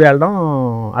 ప్రతి ఊరు వెళ్ళడం,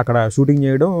 అక్కడ షూటింగ్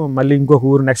చేయడం, మళ్ళీ ఇంకొక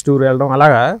ఊరు నెక్స్ట్ ఊరు వెళ్ళడం,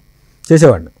 అలాగా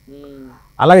చేసేవాడిని.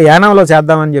 అలాగే యానంలో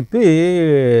చేద్దామని చెప్పి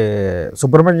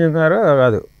సుబ్రహ్మణ్యం గారు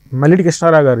కాదు మల్లిటి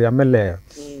కృష్ణారావు గారు ఎమ్మెల్యే,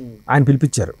 ఆయన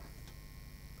పిలిపించారు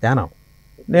యానం.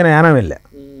 నేను యానం వెళ్ళా.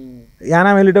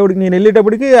 యానం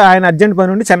వెళ్ళేటప్పటికి ఆయన అర్జెంట్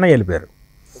పని ఉండి చెన్నై వెళ్ళిపోయారు.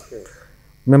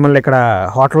 మిమ్మల్ని ఇక్కడ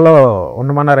హోటల్లో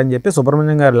ఉండమన్నారని చెప్పి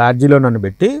సుబ్రహ్మణ్యం గారు లాడ్జీలో నన్ను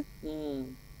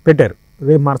పెట్టారు.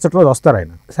 రేపు మరుసటి రోజు వస్తారు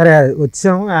ఆయన. సరే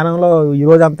వచ్చాము యానంలో.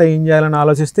 ఈరోజు అంతా ఏం చేయాలని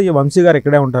ఆలోచిస్తే ఈ వంశీ గారు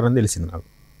ఇక్కడే ఉంటారని తెలిసింది నాకు,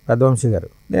 పెద్ద వంశీ గారు.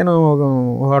 నేను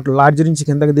హోటల్ లాడ్జ్ నుంచి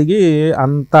కిందకి దిగి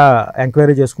అంతా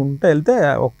ఎంక్వైరీ చేసుకుంటూ వెళ్తే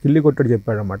ఒక కిల్లి కొట్టుడు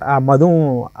చెప్పాడు అనమాట.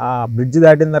 ఆ బ్రిడ్జ్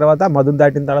దాటిన తర్వాత, మధుని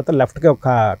దాటిన తర్వాత లెఫ్ట్కి ఒక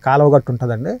కాలువ గట్టు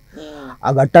ఉంటుందండి.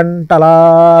 ఆ గట్టు అంటే అలా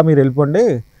మీరు వెళ్ళిపోండి,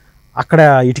 అక్కడ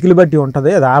ఇటుకలు బట్టి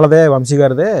ఉంటుంది, అది ఆలదే వంశీ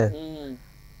గారిదే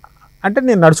అంటే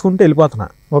నేను నడుచుకుంటూ వెళ్ళిపోతున్నా.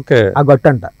 ఓకే, ఆ గట్టు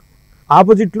అంట.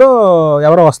 ఆపోజిట్లో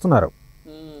ఎవరో వస్తున్నారు,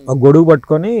 ఒక గొడుగు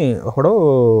పట్టుకొని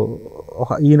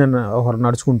ఈయన ఒకరు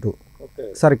నడుచుకుంటూ.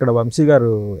 సార్ ఇక్కడ వంశీ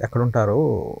గారు ఎక్కడుంటారు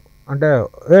అంటే,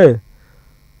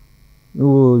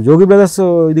 నువ్వు జోగి బ్రదర్స్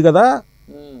ఇది కదా?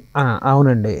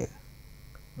 అవునండి.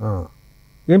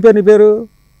 ఏం పేరు నీ పేరు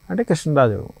అంటే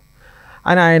కృష్ణరాజు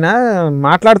అని. ఆయన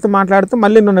మాట్లాడుతూ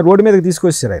మళ్ళీ నన్ను రోడ్డు మీదకి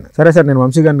తీసుకొచ్చారు ఆయన. సరే సార్ నేను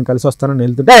వంశీ గారిని కలిసి వస్తానని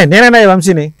వెళ్తుంటే, నేనైనా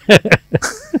వంశీని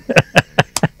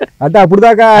అంటే అప్పుడు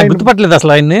దాకా గుర్తుపట్టలేదు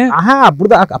అసలు ఆయన్ని.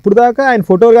 అప్పుడు దాకా ఆయన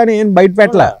ఫోటో కానీ ఏం బయట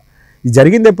పెట్టలే. ఇది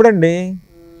జరిగింది ఎప్పుడండి?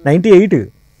 98.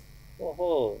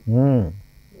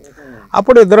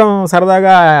 అప్పుడు ఇద్దరం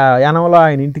సరదాగా యానంలో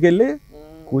ఆయన ఇంటికి వెళ్ళి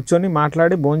కూర్చొని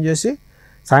మాట్లాడి భోజనం చేసి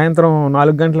సాయంత్రం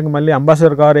 4 గంటలకు మళ్ళీ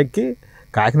అంబాసిడర్ కారు ఎక్కి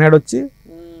కాకినాడ వచ్చి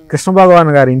కృష్ణ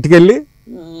భగవాన్ గారి ఇంటికి వెళ్ళి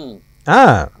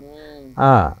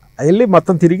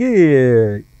మొత్తం తిరిగి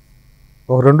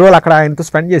ఒక 2 రోజులు అక్కడ ఆయనతో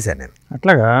స్పెండ్ చేశాను నేను.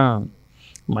 అట్లాగా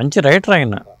మంచి రైటర్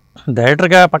ఆయన.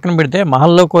 డైరెక్టర్గా పక్కన పెడితే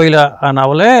మహల్లో కోయిల ఆ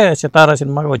నవలే సితారా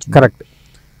సినిమాగా వచ్చింది. కరెక్ట్.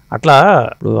 అట్లా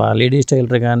ఇప్పుడు ఆ లేడీ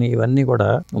స్టైలర్ కానీ ఇవన్నీ కూడా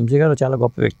వంశీ గారు చాలా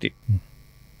గొప్ప వ్యక్తి.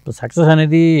 సక్సెస్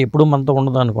అనేది ఎప్పుడు మనతో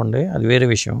ఉండదు అనుకోండి, అది వేరే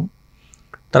విషయం.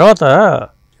 తర్వాత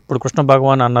ఇప్పుడు కృష్ణ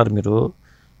భగవాన్ అన్నారు మీరు,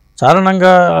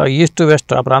 సాధారణంగా ఈస్ట్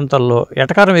వెస్ట్ ఆ ప్రాంతాల్లో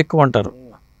ఎటకారం ఎక్కువ అంటారు.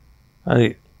 అది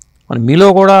మరి మీలో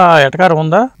కూడా ఎటకారం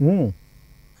ఉందా?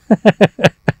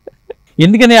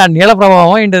 ఎందుకని ఆ నీళ్ళ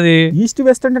ప్రభావం ఏంటి? అది ఈస్ట్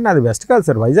వెస్ట్ అంటే నాది వెస్ట్ కాదు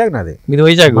సార్, వైజాగ్ నాది. మీది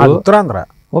వైజాగ్, ఉత్తరాంధ్ర.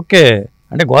 ఓకే,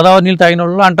 అంటే గోదావరి నీళ్ళు తాగిన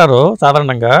వాళ్ళు అంటారు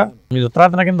సాధారణంగా, మీది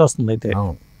ఉత్తరాంధ్ర కింద వస్తుంది అయితే.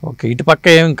 ఓకే, ఇటు పక్క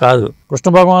ఏం కాదు. కృష్ణ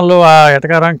భగవాన్లో ఆ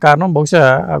ఎటకారానికి కారణం బహుశా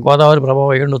ఆ గోదావరి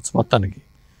ప్రభావం అయ్యి ఉండొచ్చు మొత్తానికి.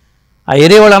 ఆ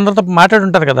ఏరియా వాళ్ళు అందరితో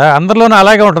మాట్లాడుంటారు కదా, అందరిలోనే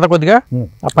అలాగే ఉంటుందా కొద్దిగా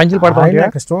ఆ పంచులు పడుతుంది?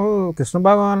 కృష్ణ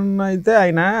భగవాన్ అయితే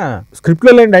ఆయన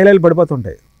స్క్రిప్ట్లో లేని డైలాగులు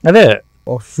పడిపోతుంటాయి. అదే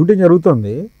ఒక షూటింగ్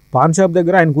జరుగుతుంది, పాన్ షాప్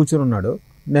దగ్గర ఆయన కూర్చొని ఉన్నాడు,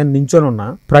 నేను నించొని ఉన్నా.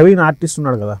 ప్రవీణ్ ఆర్టిస్ట్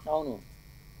ఉన్నాడు కదా,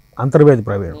 అంతర్వేది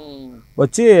ప్రవీణ్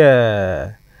వచ్చి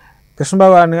కృష్ణ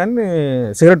భగవాన్ గారిని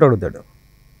సిగరెట్ అడుగుతాడు.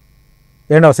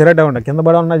 ఏంటో సిగరెట్ ఏమంటా, కింద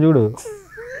పడ ఉన్నా చూడు,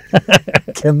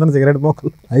 కింద సిగరెట్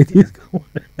మొక్కలు అవి తీసుకో.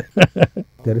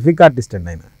 టెరిఫిక్ ఆర్టిస్ట్ అండి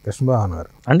ఆయన కృష్ణ భగవాన్ గారు.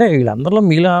 అంటే వీళ్ళందరిలో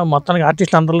మీలా మొత్తానికి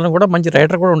ఆర్టిస్టులు అందరిలో కూడా మంచి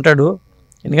రైటర్ కూడా ఉంటాడు.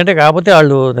 ఎందుకంటే కాకపోతే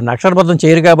వాళ్ళు దాన్ని అక్షరబద్ధం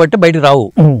చేయరు కాబట్టి బయటికి రావు.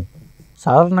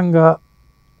 సాధారణంగా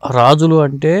రాజులు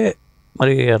అంటే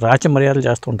మరి రాచ మర్యాదలు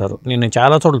చేస్తుంటారు. నేను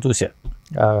చాలా చోట్ల చూసా,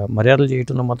 మర్యాదలు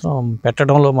చేయటంలో మాత్రం,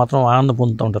 పెట్టడంలో మాత్రం ఆనందం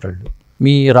పొందుతూ ఉంటారు వాళ్ళు.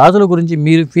 మీ రాజుల గురించి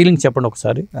మీరు ఫీలింగ్స్ చెప్పండి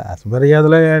ఒకసారి.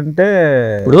 మర్యాదలు అంటే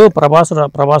ఇప్పుడు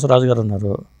ప్రభాస్ రాజు గారు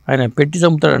ఉన్నారు, ఆయన పెట్టి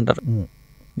చంపుతాడు అంటారు.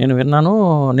 నేను విన్నాను,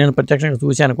 నేను ప్రత్యక్షంగా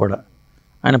చూశాను కూడా.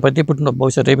 ఆయన ప్రతి పుట్టినరోజు,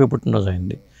 బహుశా రేపే పుట్టినరోజు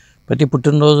అయింది, ప్రతి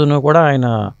పుట్టినరోజును కూడా ఆయన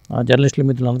జర్నలిస్టుల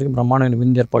మిత్రులందరికీ బ్రహ్మాండమైన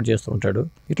విందు ఏర్పాటు చేస్తూ ఉంటాడు.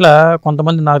 ఇట్లా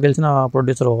కొంతమంది నాకు తెలిసిన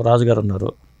ప్రొడ్యూసర్ ఒక రాజు గారు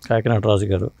ఉన్నారు, కాకినాడ రాజు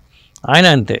గారు. ఆయన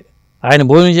అంతే, ఆయన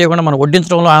భోజనం చేయకుండా మనం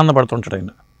వడ్డించడంలో ఆనందపడుతుంటాడు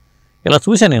ఆయన. ఇలా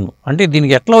చూశాను నేను. అంటే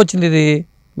దీనికి ఎట్లా వచ్చింది ఇది?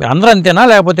 అందరూ అంతేనా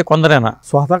లేకపోతే కొందరేనా?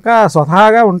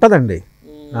 స్వతహాగా ఉంటుందండి.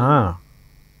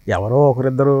 ఎవరో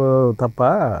ఒకరిద్దరు తప్ప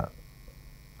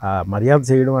మర్యాద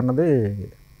చేయడం అన్నది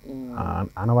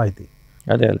ఆనవాయితీ.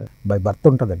 అదే బై బర్త్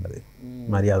ఉంటుందండి అది,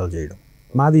 మర్యాదలు చేయడం.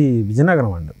 మాది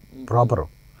విజయనగరం అండి, ప్రాపర్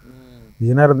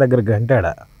విజయనగరం దగ్గర గంటాడ.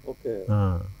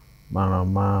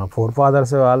 మా ఫోర్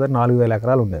ఫాదర్స్ వాళ్ళ 4,000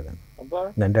 ఎకరాలు ఉండేదండి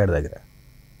గంటాడ దగ్గర.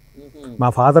 మా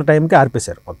ఫాదర్ టైంకి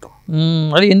ఆర్పేశారు మొత్తం.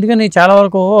 అది ఎందుకని చాలా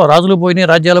వరకు రాజులు పోయినాయి,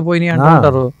 రాజ్యాలు పోయినాయి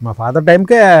అంటారు. మా ఫాదర్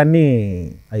టైంకే అన్నీ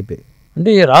అయిపోయాయి. అంటే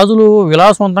ఈ రాజులు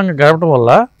విలాసవంతంగా గడపడం వల్ల.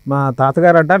 మా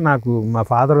తాతగారు అంట, నాకు మా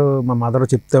ఫాదరు మా మదర్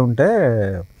చెప్తూ ఉంటే,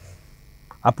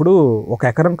 అప్పుడు 1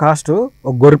 ఎకరం కాస్ట్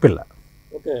ఒక గొర్రెపిల్ల,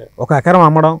 1 ఎకరం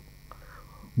అమ్మడం,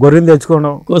 గొర్రెని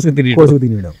తెచ్చుకోవడం, కోసుకు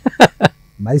తినడం.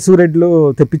 మైసూర్ ఎడ్లు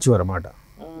తెప్పించేవారు అన్నమాట.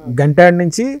 గంటాడి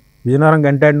నుంచి, విజయనగరం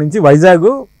గంటాడి నుంచి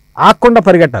వైజాగ్ ఆగకుండా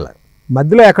పరిగెట్టాలి.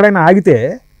 మధ్యలో ఎక్కడైనా ఆగితే,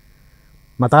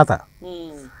 మా తాత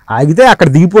ఆగితే అక్కడ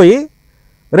దిగిపోయి,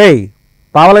 రేయ్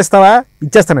పావలేస్తావా,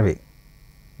 ఇచ్చేస్తానవి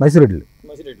మైసూర్ ఎడ్లు.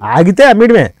 ఆగితే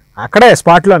అమ్మడమే అక్కడే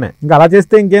స్పాట్లోనే. ఇంకా అలా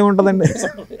చేస్తే ఇంకేముంటుందండి.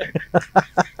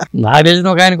 నాకు తెలిసిన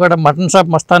ఒక ఆయన కూడా మటన్ షాప్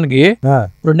మస్తానికి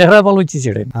 2 ఎకరాల పొలం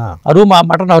ఇచ్చేసాడు ఆయన. అరువు మా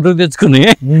మటన్ అరువు తెచ్చుకుని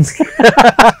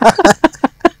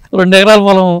 2 ఎకరాల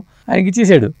పొలం ఆయనకి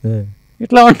ఇచ్చేసాడు.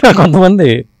 ఇట్లా ఉంటారు కొంతమంది.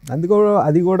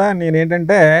 అది కూడా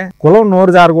నేనేంటంటే, కులం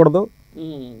నోరు జారకూడదు,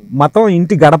 మతం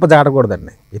ఇంటి గడప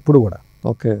జారకూడదండి ఎప్పుడు కూడా.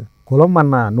 ఓకే, కులం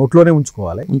మన నోట్లోనే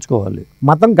ఉంచుకోవాలి,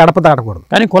 మతం గడప దాటకూడదు.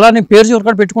 కానీ కులాన్ని పేరు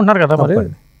చివరి పెట్టుకుంటున్నారు కదా మరి.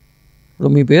 ఇప్పుడు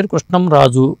మీ పేరు కృష్ణం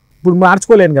రాజు, ఇప్పుడు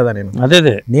మార్చుకోలేను కదా నేను.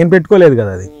 అదే నేను పెట్టుకోలేదు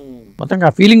కదా అది. మొత్తం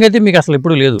ఆ ఫీలింగ్ అయితే మీకు అసలు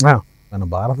ఎప్పుడు లేదు. మన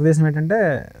భారతదేశం ఏంటంటే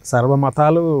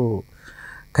సర్వమతాలు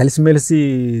కలిసిమెలిసి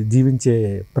జీవించే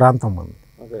ప్రాంతం మనది.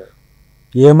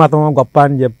 ఏ మతం గొప్ప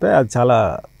అని చెప్తే అది చాలా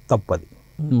తప్పది.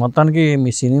 మొత్తానికి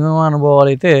మీ సినిమా అనుభవాలు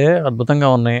అయితే అద్భుతంగా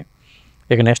ఉన్నాయి.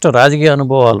 ఇక నెక్స్ట్ రాజకీయ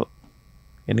అనుభవాలు.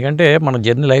 ఎందుకంటే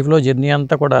మన లైఫ్లో జర్నీ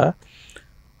అంతా కూడా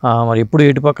మరి ఎప్పుడు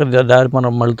ఎటుపక్క దారి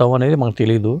మనం మళ్తాం అనేది మనకు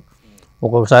తెలియదు.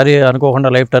 ఒక్కొక్కసారి అనుకోకుండా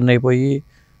లైఫ్ టర్న్ అయిపోయి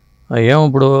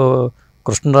ఇప్పుడు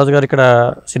కృష్ణరాజు గారు ఇక్కడ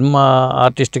సినిమా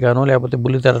ఆర్టిస్ట్ గాను లేకపోతే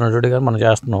బుల్లితెర నటుడు గాను మనం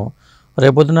చేస్తున్నాం.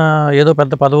 రేపొద్దున ఏదో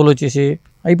పెద్ద పదవులు వచ్చేసి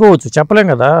అయిపోవచ్చు, చెప్పలేం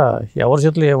కదా, ఎవరి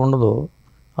చేతులు ఏమి ఉండదు.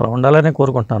 అలా ఉండాలనే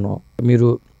కోరుకుంటున్నాను. మీరు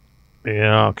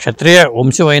క్షత్రియ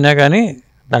వంశం అయినా కానీ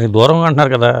దానికి దూరంగా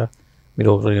అంటున్నారు కదా. మీరు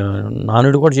ఒక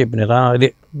నానుడు కూడా చెప్పినారా, అదే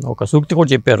ఒక సూక్తి కూడా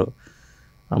చెప్పారు,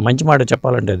 మంచి మాట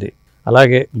చెప్పాలంటే అది.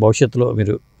 అలాగే భవిష్యత్తులో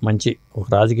మీరు మంచి ఒక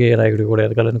రాజకీయ నాయకుడు కూడా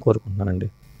ఎదగాలని కోరుకుంటున్నానండి.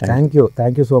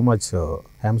 Thank you so much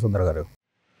Hemasundar గారు.